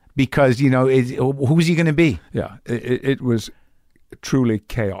 Because who's he going to be? Yeah. It was truly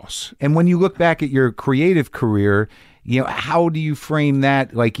chaos. And when you look back at your creative career, how do you frame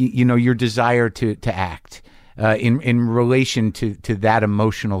that? Like your desire to act in relation to that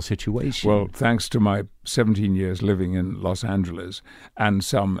emotional situation. Well, thanks to my 17 years living in Los Angeles and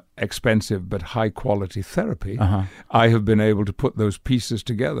some expensive but high-quality therapy, I have been able to put those pieces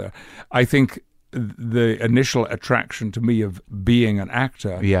together. I think the initial attraction to me of being an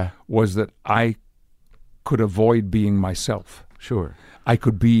actor was that I could avoid being myself. Sure. I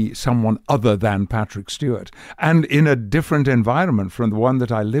could be someone other than Patrick Stewart, and in a different environment from the one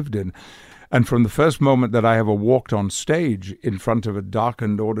that I lived in. And from the first moment that I ever walked on stage in front of a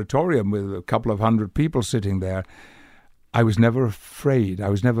darkened auditorium with a couple of hundred people sitting there, I was never afraid. I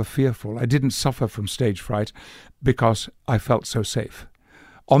was never fearful. I didn't suffer from stage fright because I felt so safe.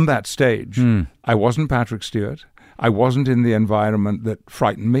 On that stage, I wasn't Patrick Stewart. I wasn't in the environment that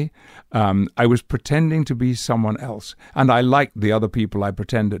frightened me. I was pretending to be someone else, and I liked the other people I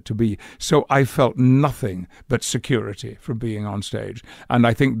pretended to be. So I felt nothing but security from being on stage. And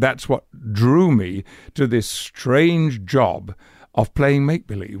I think that's what drew me to this strange job of playing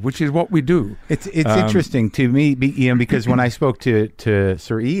make-believe, which is what we do. It's interesting to me, because when I spoke to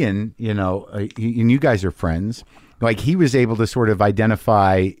Sir Ian, and you guys are friends, like he was able to sort of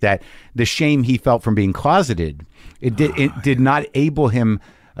identify that the shame he felt from being closeted, it did not enable him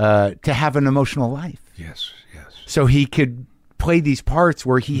to have an emotional life. Yes. So he could play these parts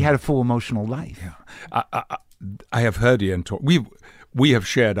where he had a full emotional life. Yeah. I have heard Ian talk. We have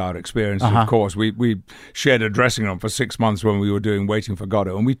shared our experiences, of course. We shared a dressing room for 6 months when we were doing Waiting for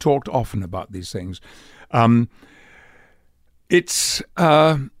Godot, and we talked often about these things. For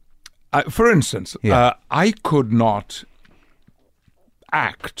instance, I could not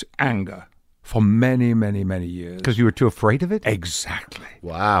act anger for many, many, many years. Because you were too afraid of it? Exactly.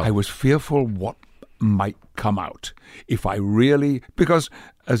 Wow. I was fearful what might come out if I really... Because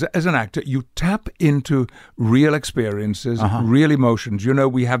as an actor, you tap into real experiences, real emotions.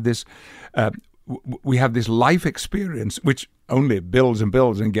 We have this... we have this life experience which only builds and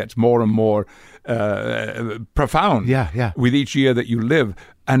builds and gets more and more profound with each year that you live.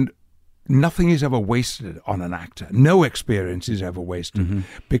 And nothing is ever wasted on an actor. No experience is ever wasted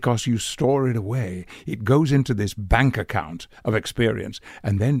because you store it away. It goes into this bank account of experience,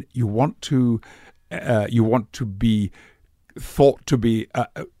 and then you want to be thought to be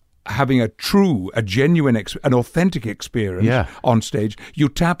having a genuine, an authentic experience on stage. You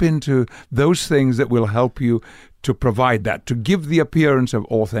tap into those things that will help you to provide that, to give the appearance of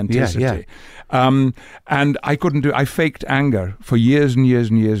authenticity. And I faked anger for years and years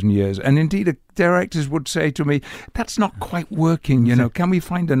and years and years. And indeed, directors would say to me, that's not quite working, can we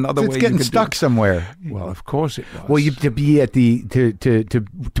find another way? It's getting stuck somewhere. Well, of course it does. Well, to be at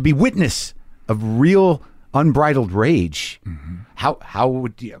to be witness of real unbridled rage. Mm-hmm. How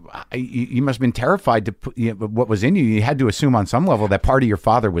would you must have been terrified to put what was in you. You had to assume on some level that part of your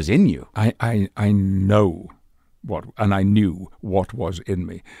father was in you. I know I knew what was in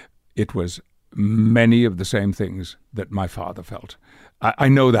me. It was many of the same things that my father felt. I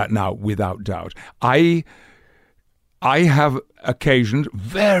know that now without doubt. I have occasions,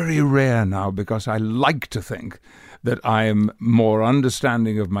 very rare now, because I like to think that I am more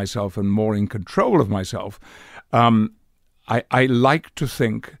understanding of myself and more in control of myself. I like to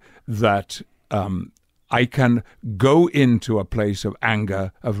think that I can go into a place of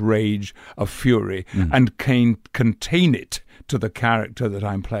anger, of rage, of fury, and contain it to the character that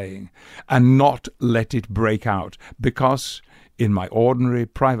I'm playing and not let it break out. Because in my ordinary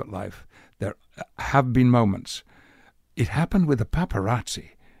private life, there have been moments. It happened with the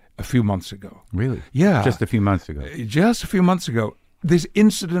paparazzi a few months ago. Really? Yeah. Just a few months ago. Just a few months ago. This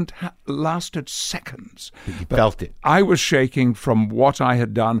incident lasted seconds. You felt it. I was shaking from what I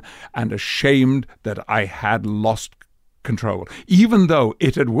had done and ashamed that I had lost control, even though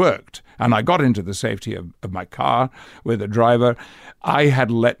it had worked. And I got into the safety of my car with the driver. I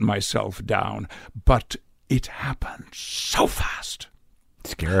had let myself down, but it happened so fast.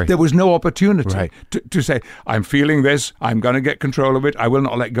 Scary. There was no opportunity to say, I'm feeling this, I'm going to get control of it, I will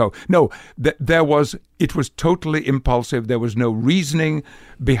not let go. No, it was totally impulsive. There was no reasoning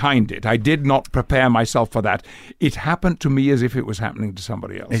behind it. I did not prepare myself for that. It happened to me as if it was happening to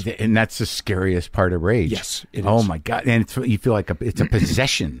somebody else. And that's the scariest part of rage. Yes, it is. Oh, my God. And you feel like it's a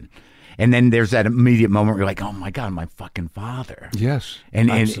possession. And then there's that immediate moment where you're like, oh, my God, my fucking father. Yes,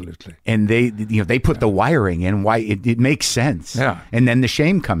 absolutely. And they put the wiring in. Why it makes sense. Yeah. And then the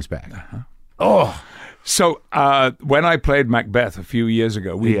shame comes back. Uh-huh. Oh. So when I played Macbeth a few years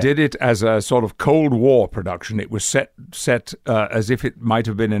ago, we did it as a sort of Cold War production. It was set as if it might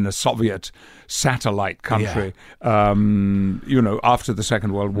have been in a Soviet satellite country, after the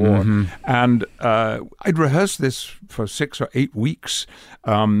Second World War. Mm-hmm. And I'd rehearsed this for 6 or 8 weeks.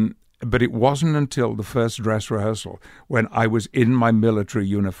 But it wasn't until the first dress rehearsal when I was in my military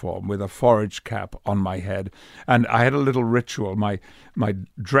uniform with a forage cap on my head. And I had a little ritual. My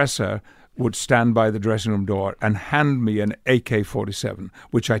dresser would stand by the dressing room door and hand me an AK-47,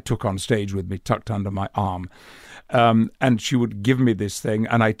 which I took on stage with me tucked under my arm. And she would give me this thing,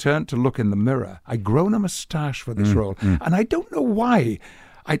 and I turned to look in the mirror. I'd grown a mustache for this role, and I don't know why.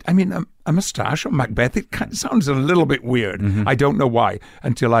 I mean, a mustache on Macbeth, it kind of sounds a little bit weird. Mm-hmm. I don't know why,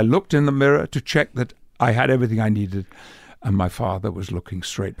 until I looked in the mirror to check that I had everything I needed, and my father was looking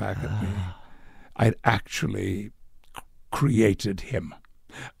straight back at me. I'd actually created him.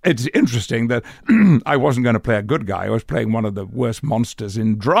 It's interesting that I wasn't going to play a good guy. I was playing one of the worst monsters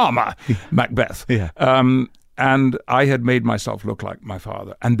in drama, Macbeth. Yeah. And I had made myself look like my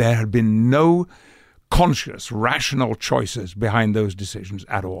father, and there had been no conscious, rational choices behind those decisions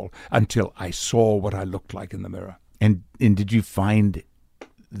at all until I saw what I looked like in the mirror. And did you find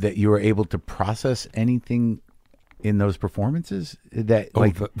that you were able to process anything in those performances?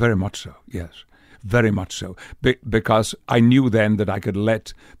 Very much so, yes. Very much so. Because I knew then that I could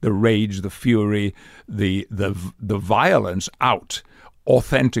let the rage, the fury, the violence out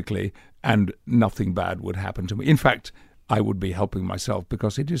authentically, and nothing bad would happen to me. In fact, I would be helping myself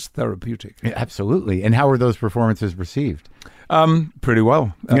because it is therapeutic. Yeah, absolutely. And how were those performances received? Pretty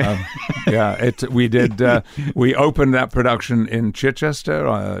well. We did. We opened that production in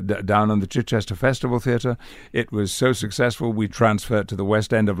Chichester, down on the Chichester Festival Theatre. It was so successful, we transferred to the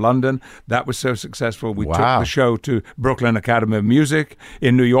West End of London. That was so successful, we took the show to Brooklyn Academy of Music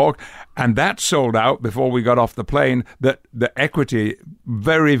in New York, and that sold out before we got off the plane. That the Equity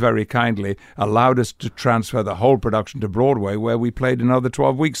very, very kindly allowed us to transfer the whole production to Broadway, where we played another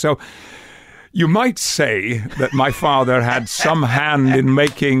 12 weeks. So you might say that my father had some hand in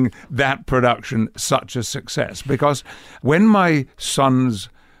making that production such a success, because when my son's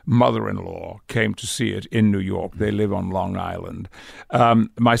mother-in-law came to see it in New York, they live on Long Island,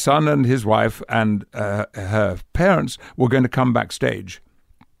 my son and his wife and her parents were going to come backstage.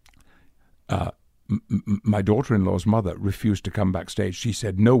 My daughter-in-law's mother refused to come backstage. She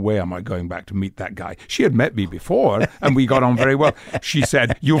said, no way am I going back to meet that guy. She had met me before, and we got on very well. She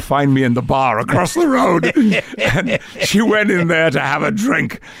said, you'll find me in the bar across the road. And she went in there to have a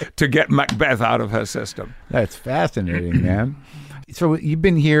drink to get Macbeth out of her system. That's fascinating, man. So you've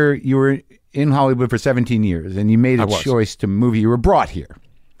been here, you were in Hollywood for 17 years, and you made a choice to move. You were brought here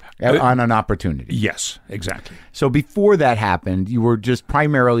on an opportunity. Yes, exactly. So before that happened, you were just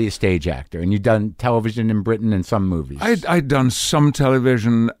primarily a stage actor, and you'd done television in Britain and some movies. I'd done some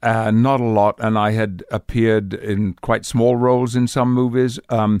television, not a lot, and I had appeared in quite small roles in some movies.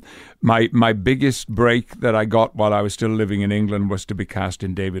 My biggest break that I got while I was still living in England was to be cast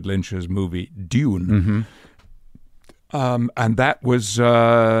in David Lynch's movie Dune. And that was,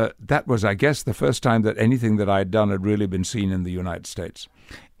 I guess, the first time that anything that I'd done had really been seen in the United States.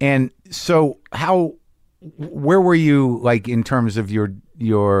 And so where were you, like, in terms of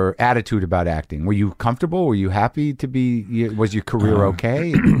your attitude about acting? Were you comfortable? Were you happy to be, was your career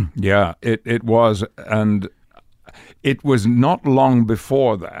okay? Yeah, it was. And it was not long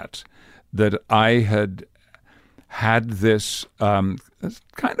before that I had this kind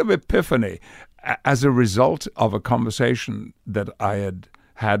of epiphany as a result of a conversation that I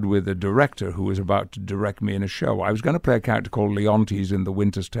had with a director who was about to direct me in a show. I was going to play a character called Leontes in The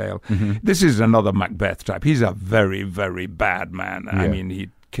Winter's Tale. This is another Macbeth type. He's a very, very bad man. Yeah. I mean, he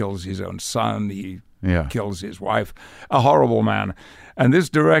kills his own son. He kills his wife. A horrible man. And this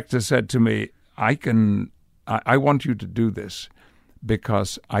director said to me, I want you to do this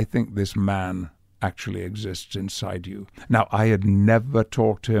because I think this man actually exists inside you. Now, I had never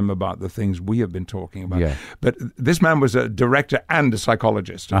talked to him about the things we have been talking about. Yeah. But this man was a director and a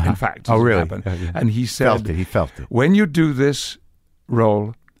psychologist, in fact. Oh, really? And he said, he felt it. When you do this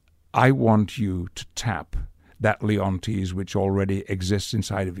role, I want you to tap that Leontes which already exists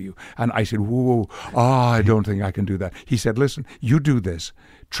inside of you. And I said, whoa, I don't think I can do that. He said, listen, you do this.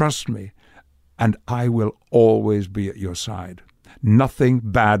 Trust me, and I will always be at your side. Nothing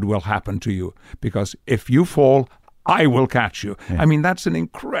bad will happen to you because if you fall, I will catch you. Yeah. I mean, that's an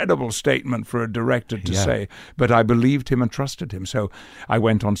incredible statement for a director to say, but I believed him and trusted him. So I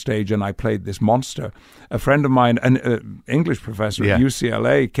went on stage and I played this monster. A friend of mine, an English professor at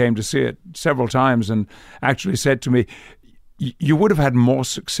UCLA, came to see it several times and actually said to me, you would have had more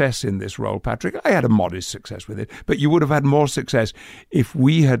success in this role, Patrick. I had a modest success with it, but you would have had more success if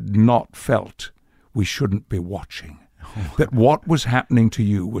we had not felt we shouldn't be watching. That what was happening to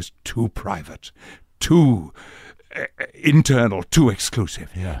you was too private, too internal, too exclusive,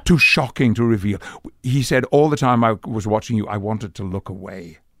 too shocking to reveal. He said all the time I was watching you, I wanted to look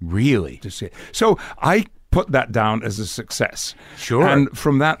away. Really? To see it. So I put that down as a success. Sure. And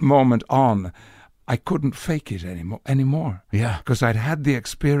from that moment on, I couldn't fake it anymore. Yeah. Because I'd had the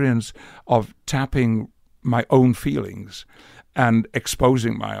experience of tapping my own feelings and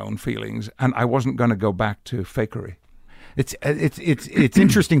exposing my own feelings, and I wasn't going to go back to fakery. It's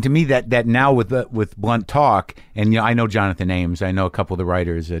interesting to me that now with Blunt Talk, and I know Jonathan Ames, I know a couple of the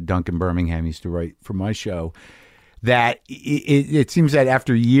writers, Duncan Birmingham used to write for my show, that it seems that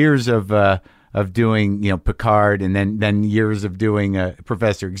after years of doing Picard and then years of doing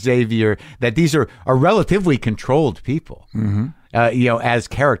Professor Xavier, that these are relatively controlled people. Mm-hmm. As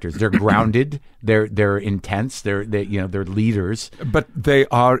characters, they're grounded, they're intense, they're leaders, but they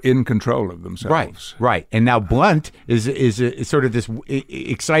are in control of themselves. Right. And now Blunt is sort of this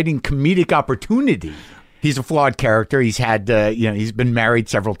exciting comedic opportunity. He's a flawed character. He's had, he's been married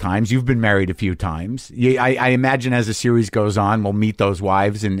several times. You've been married a few times. I imagine as the series goes on, we'll meet those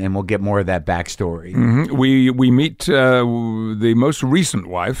wives and we'll get more of that backstory. Mm-hmm. We meet the most recent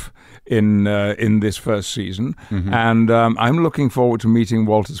wife in this first season, and I'm looking forward to meeting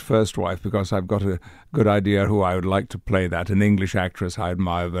Walter's first wife because I've got a good idea who I would like to play that. An English actress I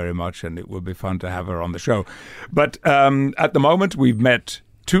admire very much, and it would be fun to have her on the show. But at the moment, we've met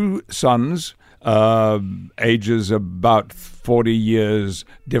two sons. Ages about 40 years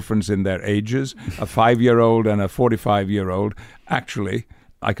difference in their ages, a 5-year-old and a 45-year-old. Actually,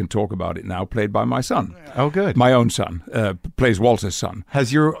 I can talk about it now, played by my son. Oh, good. My own son, plays Walter's son.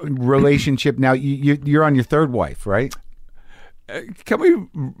 Has your relationship, now you're on your third wife, right? Can we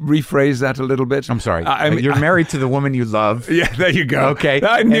rephrase that a little bit? I'm sorry. You're married to the woman you love. Yeah, there you go. Okay.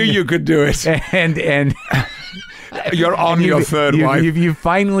 I knew you could do it. And you're on your third wife. You've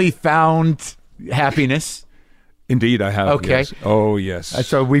finally found happiness. Indeed, I have. Okay. Yes. Oh, yes.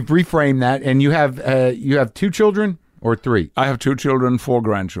 So we've reframed that, and you have 2 children or 3? I have 2 children, 4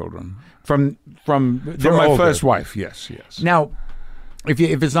 grandchildren. From my older. First wife. Yes. Now, if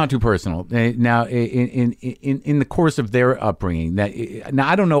it's not too personal, now in the course of their upbringing, now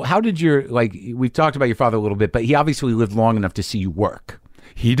I don't know, how did we've talked about your father a little bit, but he obviously lived long enough to see you work.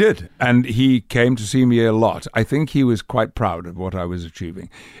 He did, and he came to see me a lot. I think he was quite proud of what I was achieving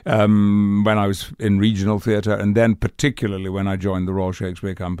when I was in regional theatre, and then particularly when I joined the Royal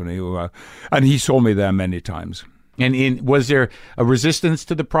Shakespeare Company. And he saw me there many times. And was there a resistance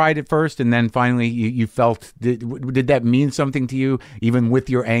to the pride at first, and then finally you felt, did that mean something to you, even with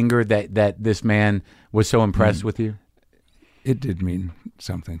your anger, that this man was so impressed with you? It did mean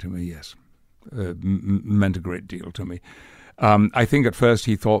something to me, yes. Meant a great deal to me. I think at first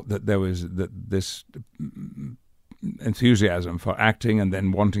he thought that there was this enthusiasm for acting and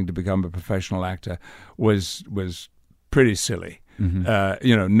then wanting to become a professional actor was pretty silly.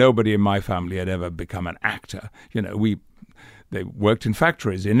 Nobody in my family had ever become an actor. They worked in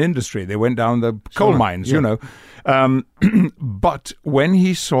factories, in industry. They went down the coal mines, But when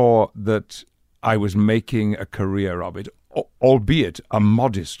he saw that I was making a career of it, albeit a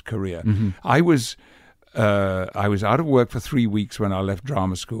modest career, I was out of work for 3 weeks when I left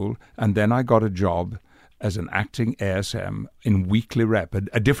drama school, and then I got a job as an acting ASM in Weekly Rep,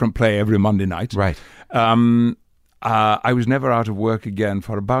 a different play every Monday night. Right. I was never out of work again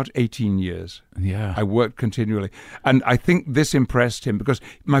for about 18 years. Yeah. I worked continually. And I think this impressed him because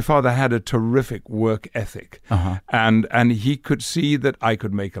my father had a terrific work ethic. And he could see that I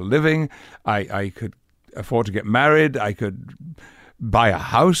could make a living. I could afford to get married. I could buy a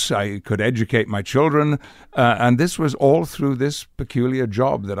house. I could educate my children. And this was all through this peculiar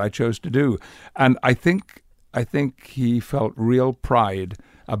job that I chose to do. And I think he felt real pride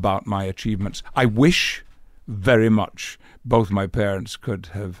about my achievements. I wish very much both my parents could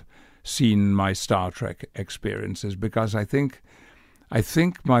have seen my Star Trek experiences, because I think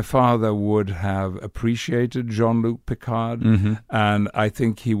my father would have appreciated Jean-Luc Picard, and I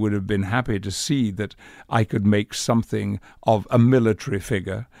think he would have been happy to see that I could make something of a military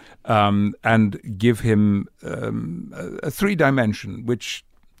figure and give him a three-dimension, which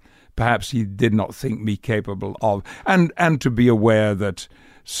perhaps he did not think me capable of, and to be aware that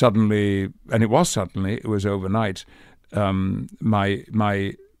suddenly, and it was overnight,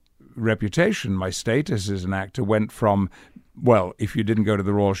 my reputation, my status as an actor went from, well, if you didn't go to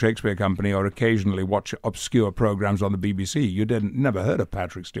the Royal Shakespeare Company or occasionally watch obscure programs on the BBC, you never heard of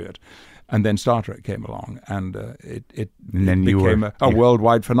Patrick Stewart. And then Star Trek came along, and it became a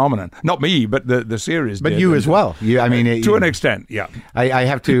worldwide phenomenon. Not me, but the series but did. You as well. To an extent, yeah. I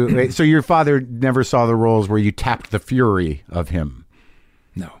have to... So your father never saw the roles where you tapped the fury of him?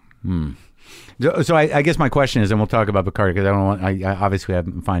 No. So I guess my question is, and we'll talk about Picard, because I obviously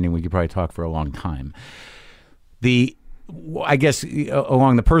I'm finding we could probably talk for a long time. I guess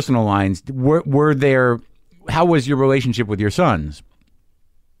along the personal lines, were there... How was your relationship with your sons?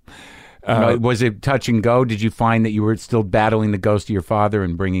 Was it touch and go? Did you find that you were still battling the ghost of your father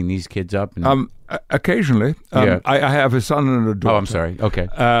and bringing these kids up? Occasionally. I have a son and a daughter. Oh, I'm sorry. Okay.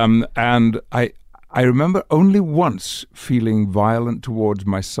 And I remember only once feeling violent towards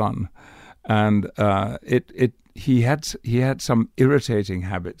my son, and he had some irritating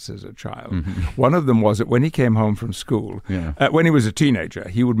habits as a child. One of them was that when he came home from school, when he was a teenager,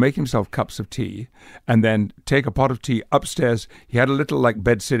 he would make himself cups of tea and then take a pot of tea upstairs. He had a little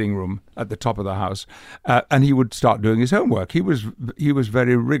bed sitting room at the top of the house, and he would start doing his homework. He was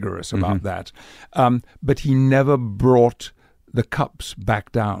very rigorous about that, but he never brought the cups back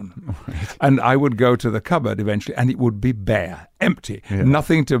down. Right. And I would go to the cupboard eventually, and it would be bare, empty,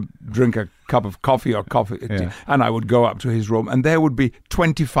 nothing to drink a cup of coffee or coffee. And I would go up to his room, and there would be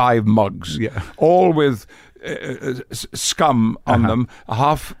 25 mugs, all with scum on them,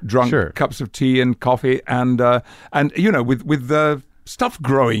 half-drunk cups of tea and coffee, and with the stuff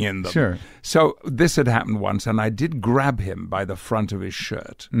growing in them. Sure. So this had happened once, and I did grab him by the front of his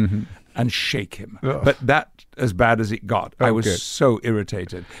shirt and shake him. But that, as bad as it got. I was so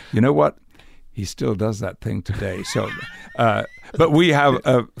irritated. You know what? He still does that thing today. So, but we have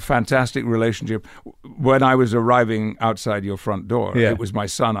a fantastic relationship. When I was arriving outside your front door, it was my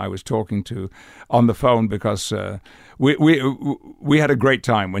son I was talking to on the phone, because we had a great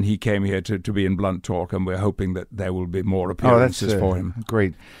time when he came here to be in Blunt Talk, and we're hoping that there will be more appearances for him.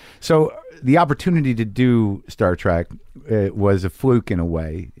 Great. So the opportunity to do Star Trek was a fluke in a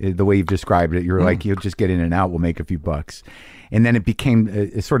way, the way you've described it. You're like, you'll just get in and out, we'll make a few bucks. And then it became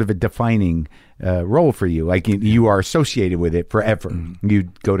a sort of a defining role for you. Like you are associated with it forever. You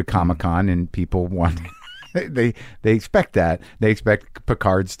go to Comic-Con and people want... They expect that. They expect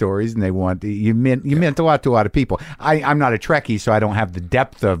Picard stories, and they want... You meant a lot to a lot of people. I'm not a Trekkie, so I don't have the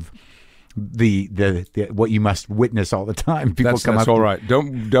depth of the what you must witness all the time. People that's all right.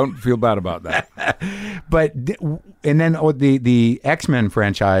 Don't feel bad about that. But then the X-Men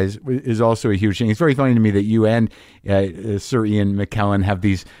franchise is also a huge thing. It's very funny to me that you and Sir Ian McKellen have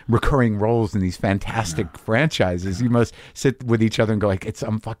these recurring roles in these fantastic franchises. You must sit with each other and go like, it's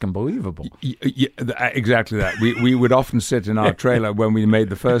unfucking believable. Yeah, exactly that. We would often sit in our trailer when we made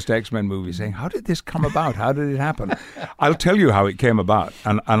the first X-Men movie saying, how did this come about? How did it happen? I'll tell you how it came about.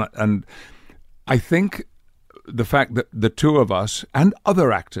 And I think the fact that the two of us and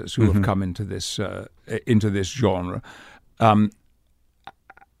other actors who have come into this genre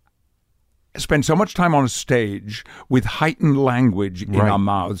spend so much time on a stage with heightened language in our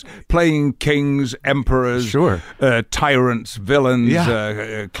mouths, playing kings, emperors, tyrants,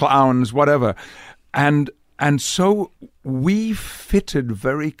 villains, clowns, whatever, and so we fitted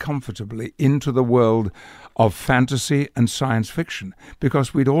very comfortably into the world of fantasy and science fiction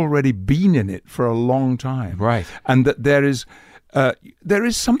because we'd already been in it for a long time. Right. And that there is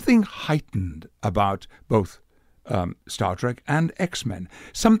something heightened about both Star Trek and X-Men,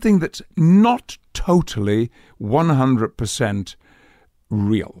 something that's not totally 100%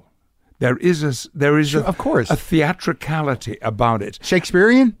 real. There is of course, a theatricality about it.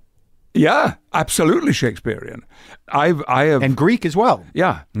 Shakespearean? Yeah, absolutely Shakespearean. I have, and Greek as well.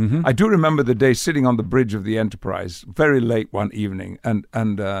 Yeah, I do remember the day sitting on the bridge of the Enterprise, very late one evening, and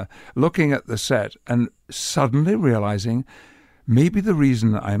looking at the set and suddenly realizing maybe the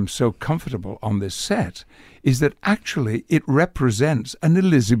reason I'm so comfortable on this set is that actually it represents an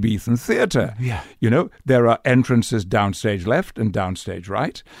Elizabethan theatre. Yeah. You know, there are entrances downstage left and downstage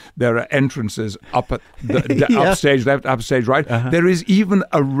right. There are entrances up at upstage left, upstage right. There is even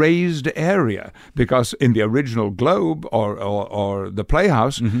a raised area because in the original Globe or the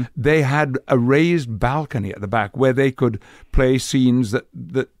Playhouse, they had a raised balcony at the back where they could play scenes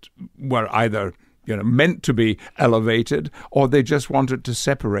that were either meant to be elevated, or they just wanted to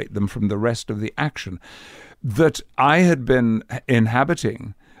separate them from the rest of the action. That I had been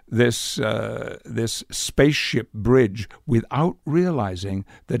inhabiting this spaceship bridge without realizing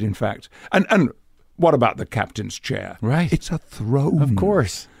that, in fact, and what about the captain's chair? Right, it's a throne, of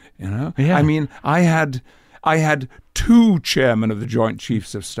course. Yeah. I mean, I had two chairmen of the Joint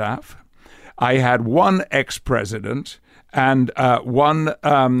Chiefs of Staff. I had one ex-president and one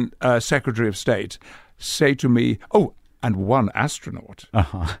Secretary of State say to me, and one astronaut,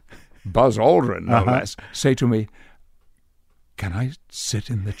 Buzz Aldrin, no less, say to me, "Can I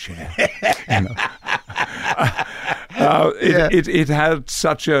sit in the chair?" It had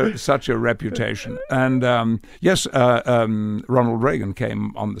such a reputation, and yes, Ronald Reagan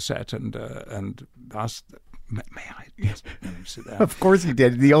came on the set and asked, "May I sit there?" Of course he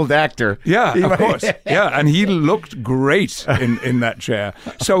did. The old actor. Yeah, of course. Yeah, and he looked great in that chair.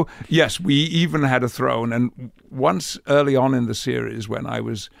 So, yes, we even had a throne. And once early on in the series when I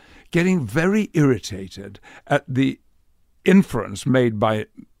was getting very irritated at the inference made by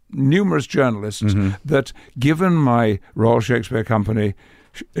numerous journalists that given my Royal Shakespeare Company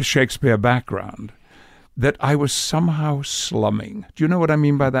Shakespeare background, that I was somehow slumming. Do you know what I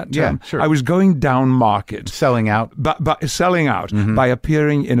mean by that term? Yeah, sure. I was going down market. Selling out. Selling out by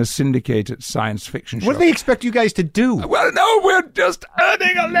appearing in a syndicated science fiction show. What do they expect you guys to do? Well, no, we're just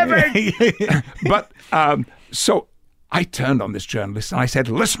earning a living. But so I turned on this journalist and I said,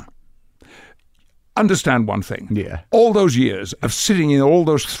 listen, understand one thing. Yeah. All those years of sitting in all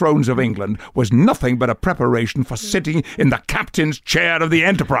those thrones of England was nothing but a preparation for sitting in the captain's chair of the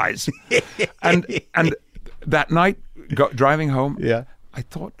Enterprise. and that night, driving home, I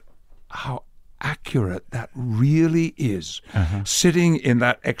thought how accurate that really is. Sitting in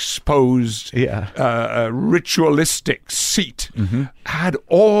that exposed, ritualistic seat had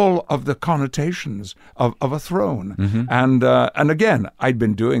all of the connotations of a throne. And again, I'd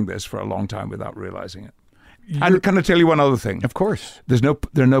been doing this for a long time without realizing it. And can I tell you one other thing? Of course.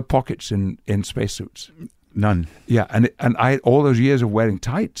 There are no pockets in spacesuits. None. Yeah, and I all those years of wearing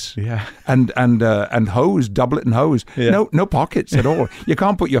tights. Yeah. And hose, doublet and hose. Yeah. No pockets at all. You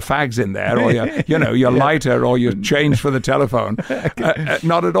can't put your fags in there or your lighter or your change for the telephone.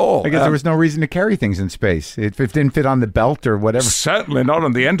 Not at all. I guess there was no reason to carry things in space. If it didn't fit on the belt or whatever. Certainly not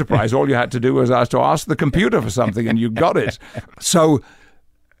on the Enterprise. All you had to do was ask the computer for something and you got it. So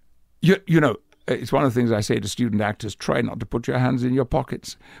you know, it's one of the things I say to student actors: try not to put your hands in your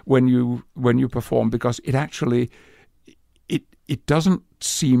pockets when you perform, because it actually it doesn't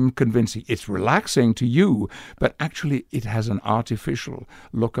seem convincing. It's relaxing to you, but actually it has an artificial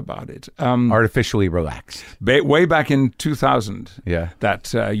look about it. Artificially relaxed. Way back in 2000. Yeah.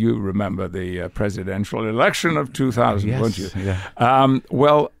 That you remember the presidential election of 2000, yes, won't you? Yeah.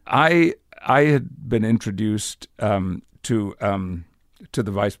 Well, I had been introduced to to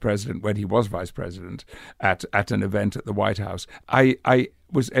the vice president when he was vice president at an event at the White House. I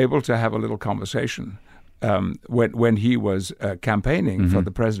was able to have a little conversation when he was campaigning for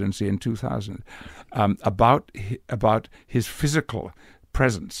the presidency in 2000 about his physical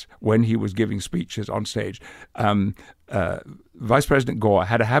presence when he was giving speeches on stage. Vice President Gore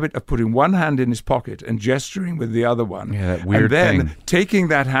had a habit of putting one hand in his pocket and gesturing with the other one. Yeah, that weird thing. And then taking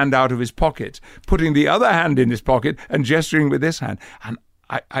that hand out of his pocket, putting the other hand in his pocket and gesturing with this hand.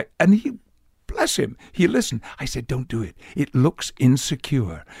 And he, bless him, he listened. I said, don't do it. It looks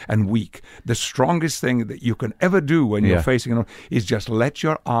insecure and weak. The strongest thing that you can ever do when you're facing an is just let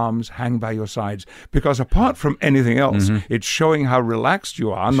your arms hang by your sides. Because apart from anything else, it's showing how relaxed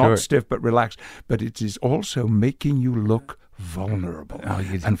you are, not stiff but relaxed. But it is also making you look vulnerable.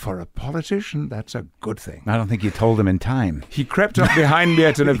 And for a politician, that's a good thing. I don't think you told him in time. He crept up behind me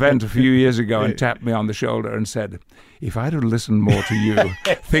at an event a few years ago and tapped me on the shoulder and said, if I'd have listened more to you,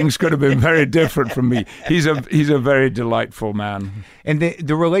 things could have been very different from me. He's a very delightful man. And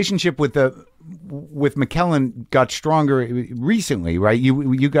the relationship with McKellen got stronger recently, right?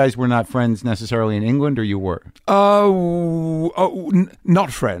 You guys were not friends necessarily in England, or you were?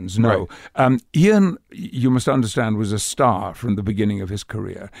 Not friends, no. Right. Ian, you must understand, was a star from the beginning of his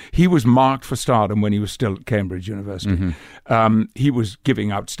career. He was marked for stardom when he was still at Cambridge University. He was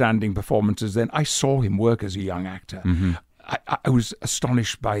giving outstanding performances then. I saw him work as a young actor. I was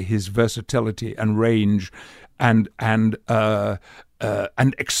astonished by his versatility and range and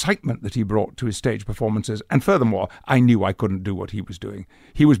excitement that he brought to his stage performances. And furthermore, I knew I couldn't do what he was doing.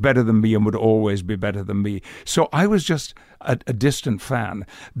 He was better than me and would always be better than me. So I was just a distant fan.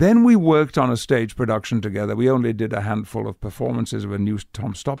 Then we worked on a stage production together. We only did a handful of performances of a new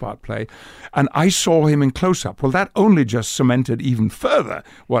Tom Stoppard play. And I saw him in close-up. Well, that only just cemented even further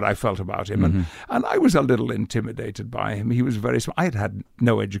what I felt about him. And I was a little intimidated by him. He was very smart. I had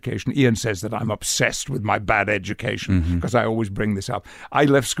no education. Ian says that I'm obsessed with my bad education because I always bring this up. I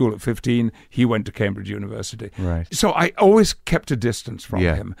left school at 15. He went to Cambridge University. Right. So I always kept a distance from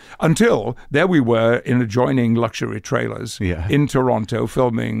him until there we were in adjoining luxury trailers in Toronto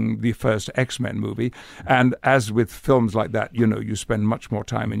filming the first X-Men movie. And as with films like that, you spend much more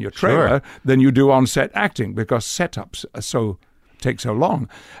time in your trailer than you do on set acting because setups take so long.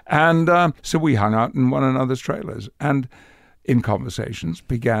 And so we hung out in one another's trailers and in conversations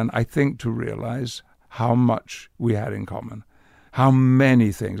began, I think, to realize how much we had in common. How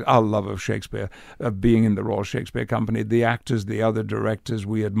many things, our love of Shakespeare, of being in the Royal Shakespeare Company, the actors, the other directors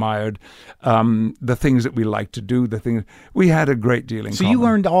we admired, the things that we liked to do, the things, we had a great deal in common. So you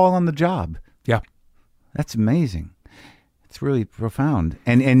learned all on the job. Yeah. That's amazing. It's really profound.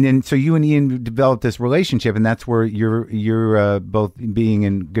 And so you and Ian developed this relationship, and that's where your both being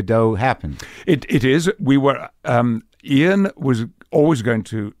in Godot happened. It is. We were, Ian was always going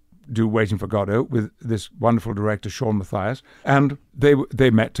to do Waiting for Godot with this wonderful director, Sean Mathias, and they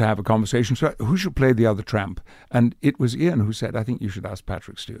met to have a conversation. So who should play the other tramp? And it was Ian who said, I think you should ask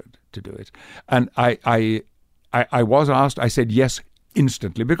Patrick Stewart to do it. And I was asked, I said yes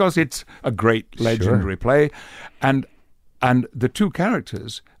instantly, because it's a great legendary play. And the two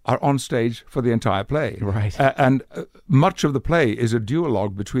characters are on stage for the entire play. Right. And much of the play is a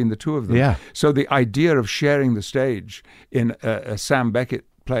duologue between the two of them. Yeah. So the idea of sharing the stage in a Sam Beckett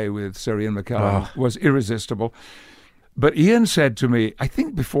play with Sir Ian McKellen was irresistible. But Ian said to me, I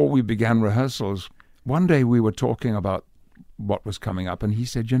think before we began rehearsals, one day we were talking about what was coming up, and he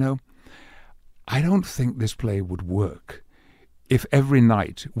said, I don't think this play would work if every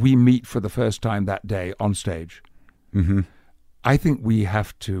night we meet for the first time that day on stage. I think we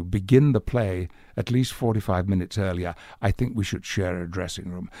have to begin the play at least 45 minutes earlier. I think we should share a dressing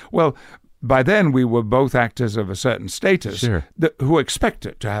room. Well, by then, we were both actors of a certain status who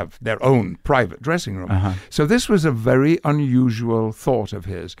expected to have their own private dressing room. So this was a very unusual thought of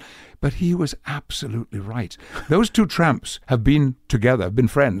his. But he was absolutely right. Those two tramps have been together, been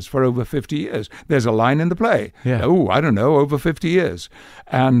friends for over 50 years. There's a line in the play. Over 50 years.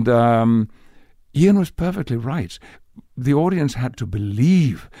 And Ian was perfectly right. The audience had to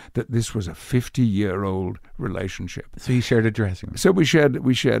believe that this was a 50-year-old relationship. So you shared a dressing room. So we shared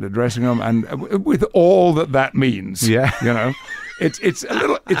a dressing room, and with all that means. It's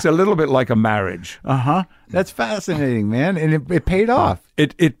a little bit like a marriage. That's fascinating, man, and it paid off.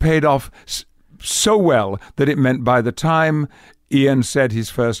 It paid off so well that it meant by the time Ian said his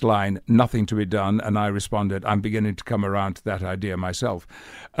first line, nothing to be done, and I responded, I'm beginning to come around to that idea myself.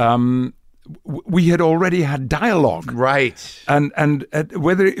 We had already had dialogue. Right. And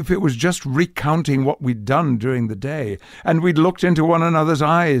whether if it was just recounting what we'd done during the day, and we'd looked into one another's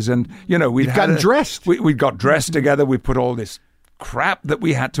eyes, and, we'd gotten dressed. We got dressed together. We put all this crap that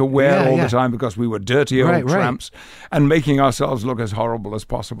we had to wear all the time because we were dirty old tramps and making ourselves look as horrible as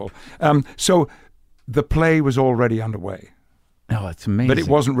possible. So the play was already underway. Oh, it's amazing. But it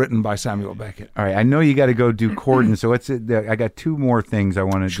wasn't written by Samuel Beckett. All right, I know you got to go do Corden, so I got two more things I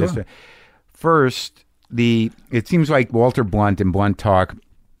want to just... First, it seems like Walter Blunt and Blunt Talk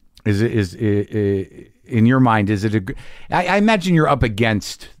is in your mind, is it I imagine you're up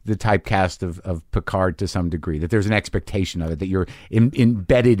against the typecast of Picard to some degree, that there's an expectation of it, that you're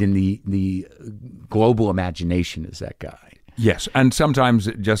embedded in the global imagination as that guy. Yes, and sometimes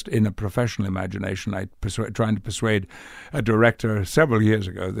just in a professional imagination, trying to persuade a director several years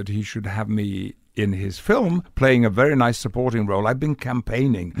ago that he should have me in his film playing a very nice supporting role. I've been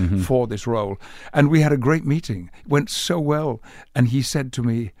campaigning for this role, and we had a great meeting. It went so well, and he said to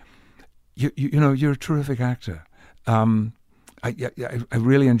me, you know, you're a terrific actor. I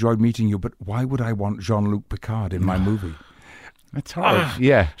really enjoyed meeting you, but why would I want Jean-Luc Picard in my movie? That's hard.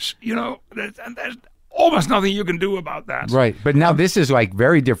 You know, there's almost nothing you can do about that. Right. But now this is like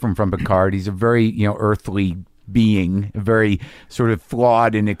very different from Picard. He's a very, earthly being, a very sort of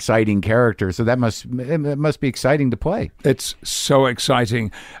flawed and exciting character. So it must be exciting to play. It's so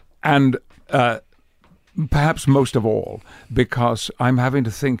exciting. And perhaps most of all, because I'm having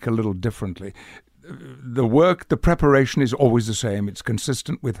to think a little differently. The preparation is always the same. It's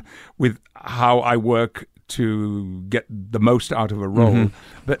consistent with how I work to get the most out of a role.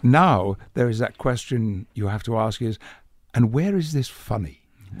 But now there is that question you have to ask is, and where is this funny?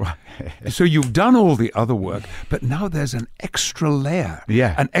 So you've done all the other work, but now there's an extra layer,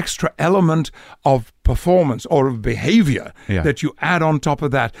 an extra element of performance or of behavior that you add on top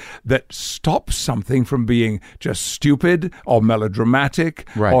of that stops something from being just stupid or melodramatic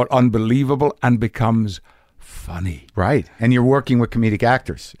or unbelievable and becomes funny. Right. And you're working with comedic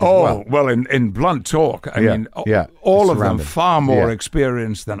actors as well, in Blunt Talk, I mean, all of them far more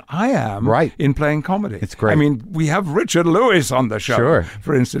experienced than I am in playing comedy. It's great. I mean, we have Richard Lewis on the show,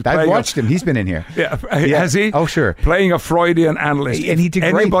 for instance. I've watched him. He's been in here. Has he? Oh, sure. Playing a Freudian analyst. And he did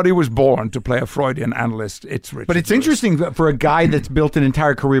great. Anybody was born to play a Freudian analyst, it's Richard But it's Lewis. interesting for a guy that's built an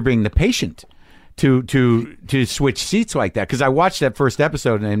entire career being the patient to switch seats like that, because I watched that first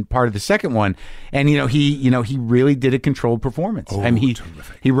episode and part of the second one, and he really did a controlled performance. I mean,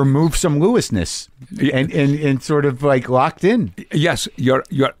 he removed some Lewisness and sort of like locked in. Yes,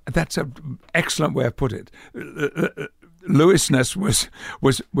 that's an excellent way of put it. Lewisness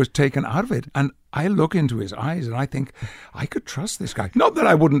was taken out of it, and I look into his eyes and I think I could trust this guy. Not that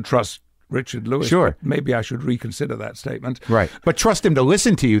I wouldn't trust Richard Lewis. Sure. Maybe I should reconsider that statement. Right. But trust him to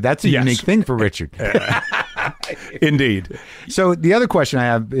listen to you. That's a unique thing for Richard. Indeed. So the other question I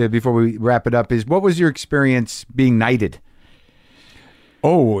have before we wrap it up is, what was your experience being knighted?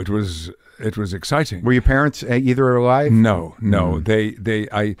 Oh, it was exciting. Were your parents either alive? No.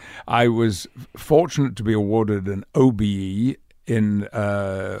 I was fortunate to be awarded an OBE in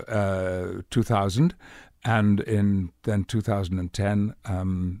 2000. And in then 2010,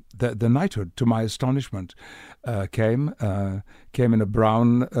 the knighthood, to my astonishment, came in a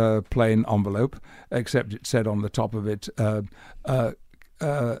brown plain envelope, except it said on the top of it,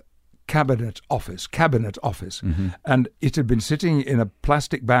 cabinet office. And it had been sitting in a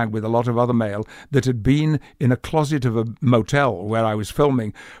plastic bag with a lot of other mail that had been in a closet of a motel where I was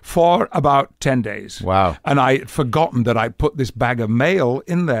filming for about 10 days. Wow. And I had forgotten that I put this bag of mail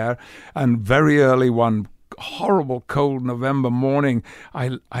in there, and very early one horrible cold November morning,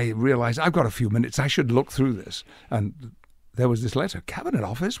 I realized I've got a few minutes, I should look through this. And there was this letter, Cabinet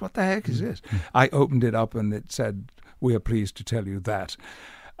Office, what the heck is this? I opened it up and it said, "We are pleased to tell you that."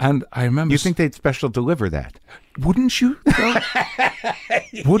 And I remember... You think they'd special deliver that? Wouldn't you?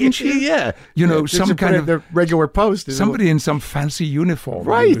 Wouldn't you? Yeah. Some kind of... the regular post. Somebody in some fancy uniform.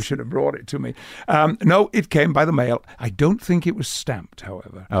 Right. You should have brought it to me. No, it came by the mail. I don't think it was stamped,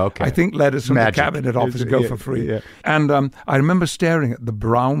 however. Okay. I think letters from the Cabinet Office go for free. Yeah. And I remember staring at the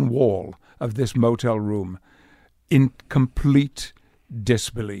brown wall of this motel room in complete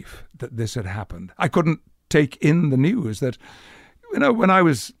disbelief that this had happened. I couldn't take in the news that... when I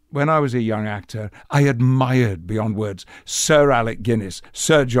was a young actor, I admired beyond words Sir Alec Guinness,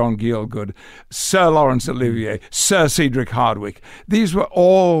 Sir John Gielgud, Sir Laurence Olivier, Sir Cedric Hardwicke. These were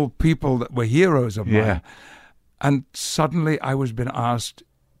all people that were heroes of mine. And suddenly I was being asked,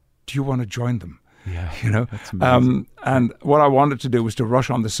 do you want to join them? Yeah, that's amazing. And what I wanted to do was to rush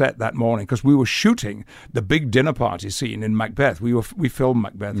on the set that morning, because we were shooting the big dinner party scene in Macbeth. We filmed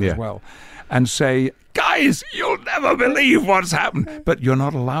Macbeth as well, and say, guys, you'll never believe what's happened. But you're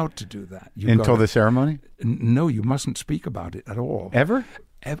not allowed to do that. Until the ceremony? No, you mustn't speak about it at all. Ever?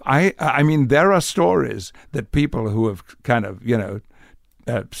 I mean, there are stories that people who have kind of,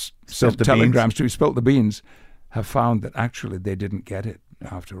 sent telegrams to spilt the beans have found that actually they didn't get it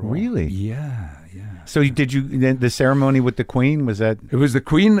after all. Really? Yeah. So did you, the ceremony with the Queen, was that? It was the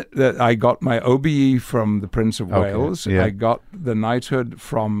Queen that I got my OBE from the Prince of Wales. Yeah. I got the knighthood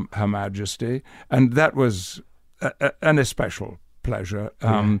from Her Majesty, and that was an especial pleasure.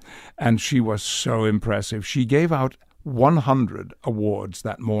 And she was so impressive. She gave out 100 awards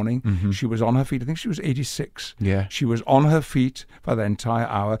that morning. Mm-hmm. She was on her feet. I think she was 86. Yeah. She was on her feet for the entire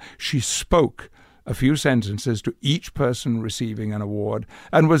hour. She spoke a few sentences to each person receiving an award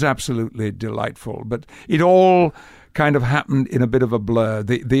and was absolutely delightful. But it all kind of happened in a bit of a blur.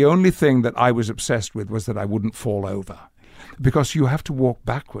 The only thing that I was obsessed with was that I wouldn't fall over, because you have to walk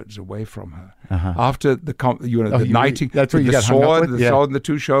backwards away from her. After the knighting, that's what you got sword, hung up with? the sword and the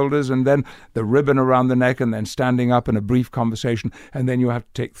two shoulders, and then the ribbon around the neck, and then standing up in a brief conversation, and then you have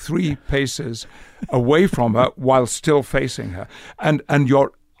to take 3 paces away from her while still facing her, and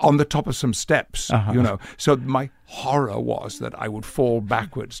you're on the top of some steps, So my horror was that I would fall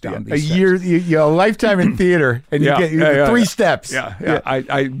backwards down these steps. A lifetime in theater, and you get 3 steps. Yeah.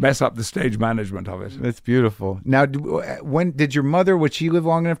 I mess up the stage management of it. That's beautiful. Now, when did your mother? Would she live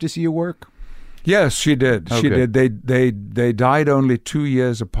long enough to see you work? Yes, she did. She did. They died only 2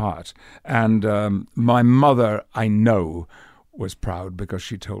 years apart, and my mother, I know, was proud because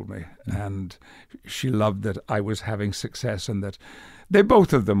she told me, and she loved that I was having success, and that they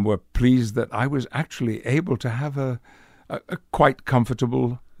both of them were pleased that I was actually able to have a quite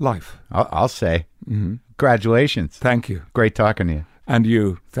comfortable life. I'll say. Mm-hmm. Congratulations. Thank you. Great talking to you. And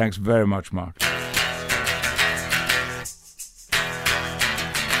you. Thanks very much, Marc.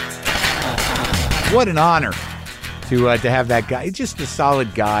 What an honor to have that guy. He's just a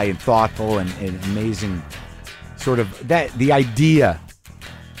solid guy and thoughtful and amazing. Sort of the idea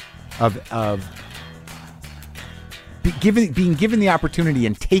of being given the opportunity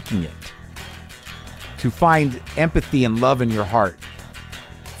and taking it to find empathy and love in your heart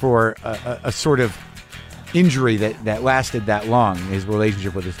for a sort of injury that lasted that long. His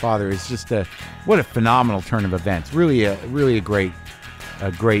relationship with his father is just what a phenomenal turn of events. Really a great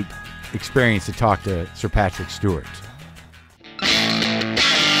experience to talk to Sir Patrick Stewart.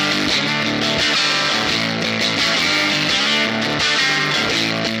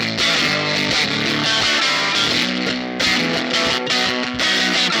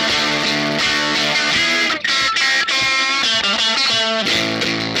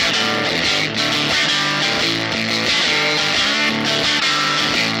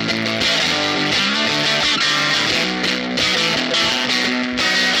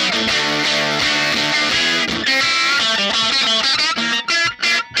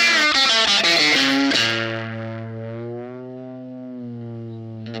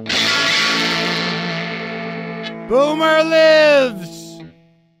 Boomer Live!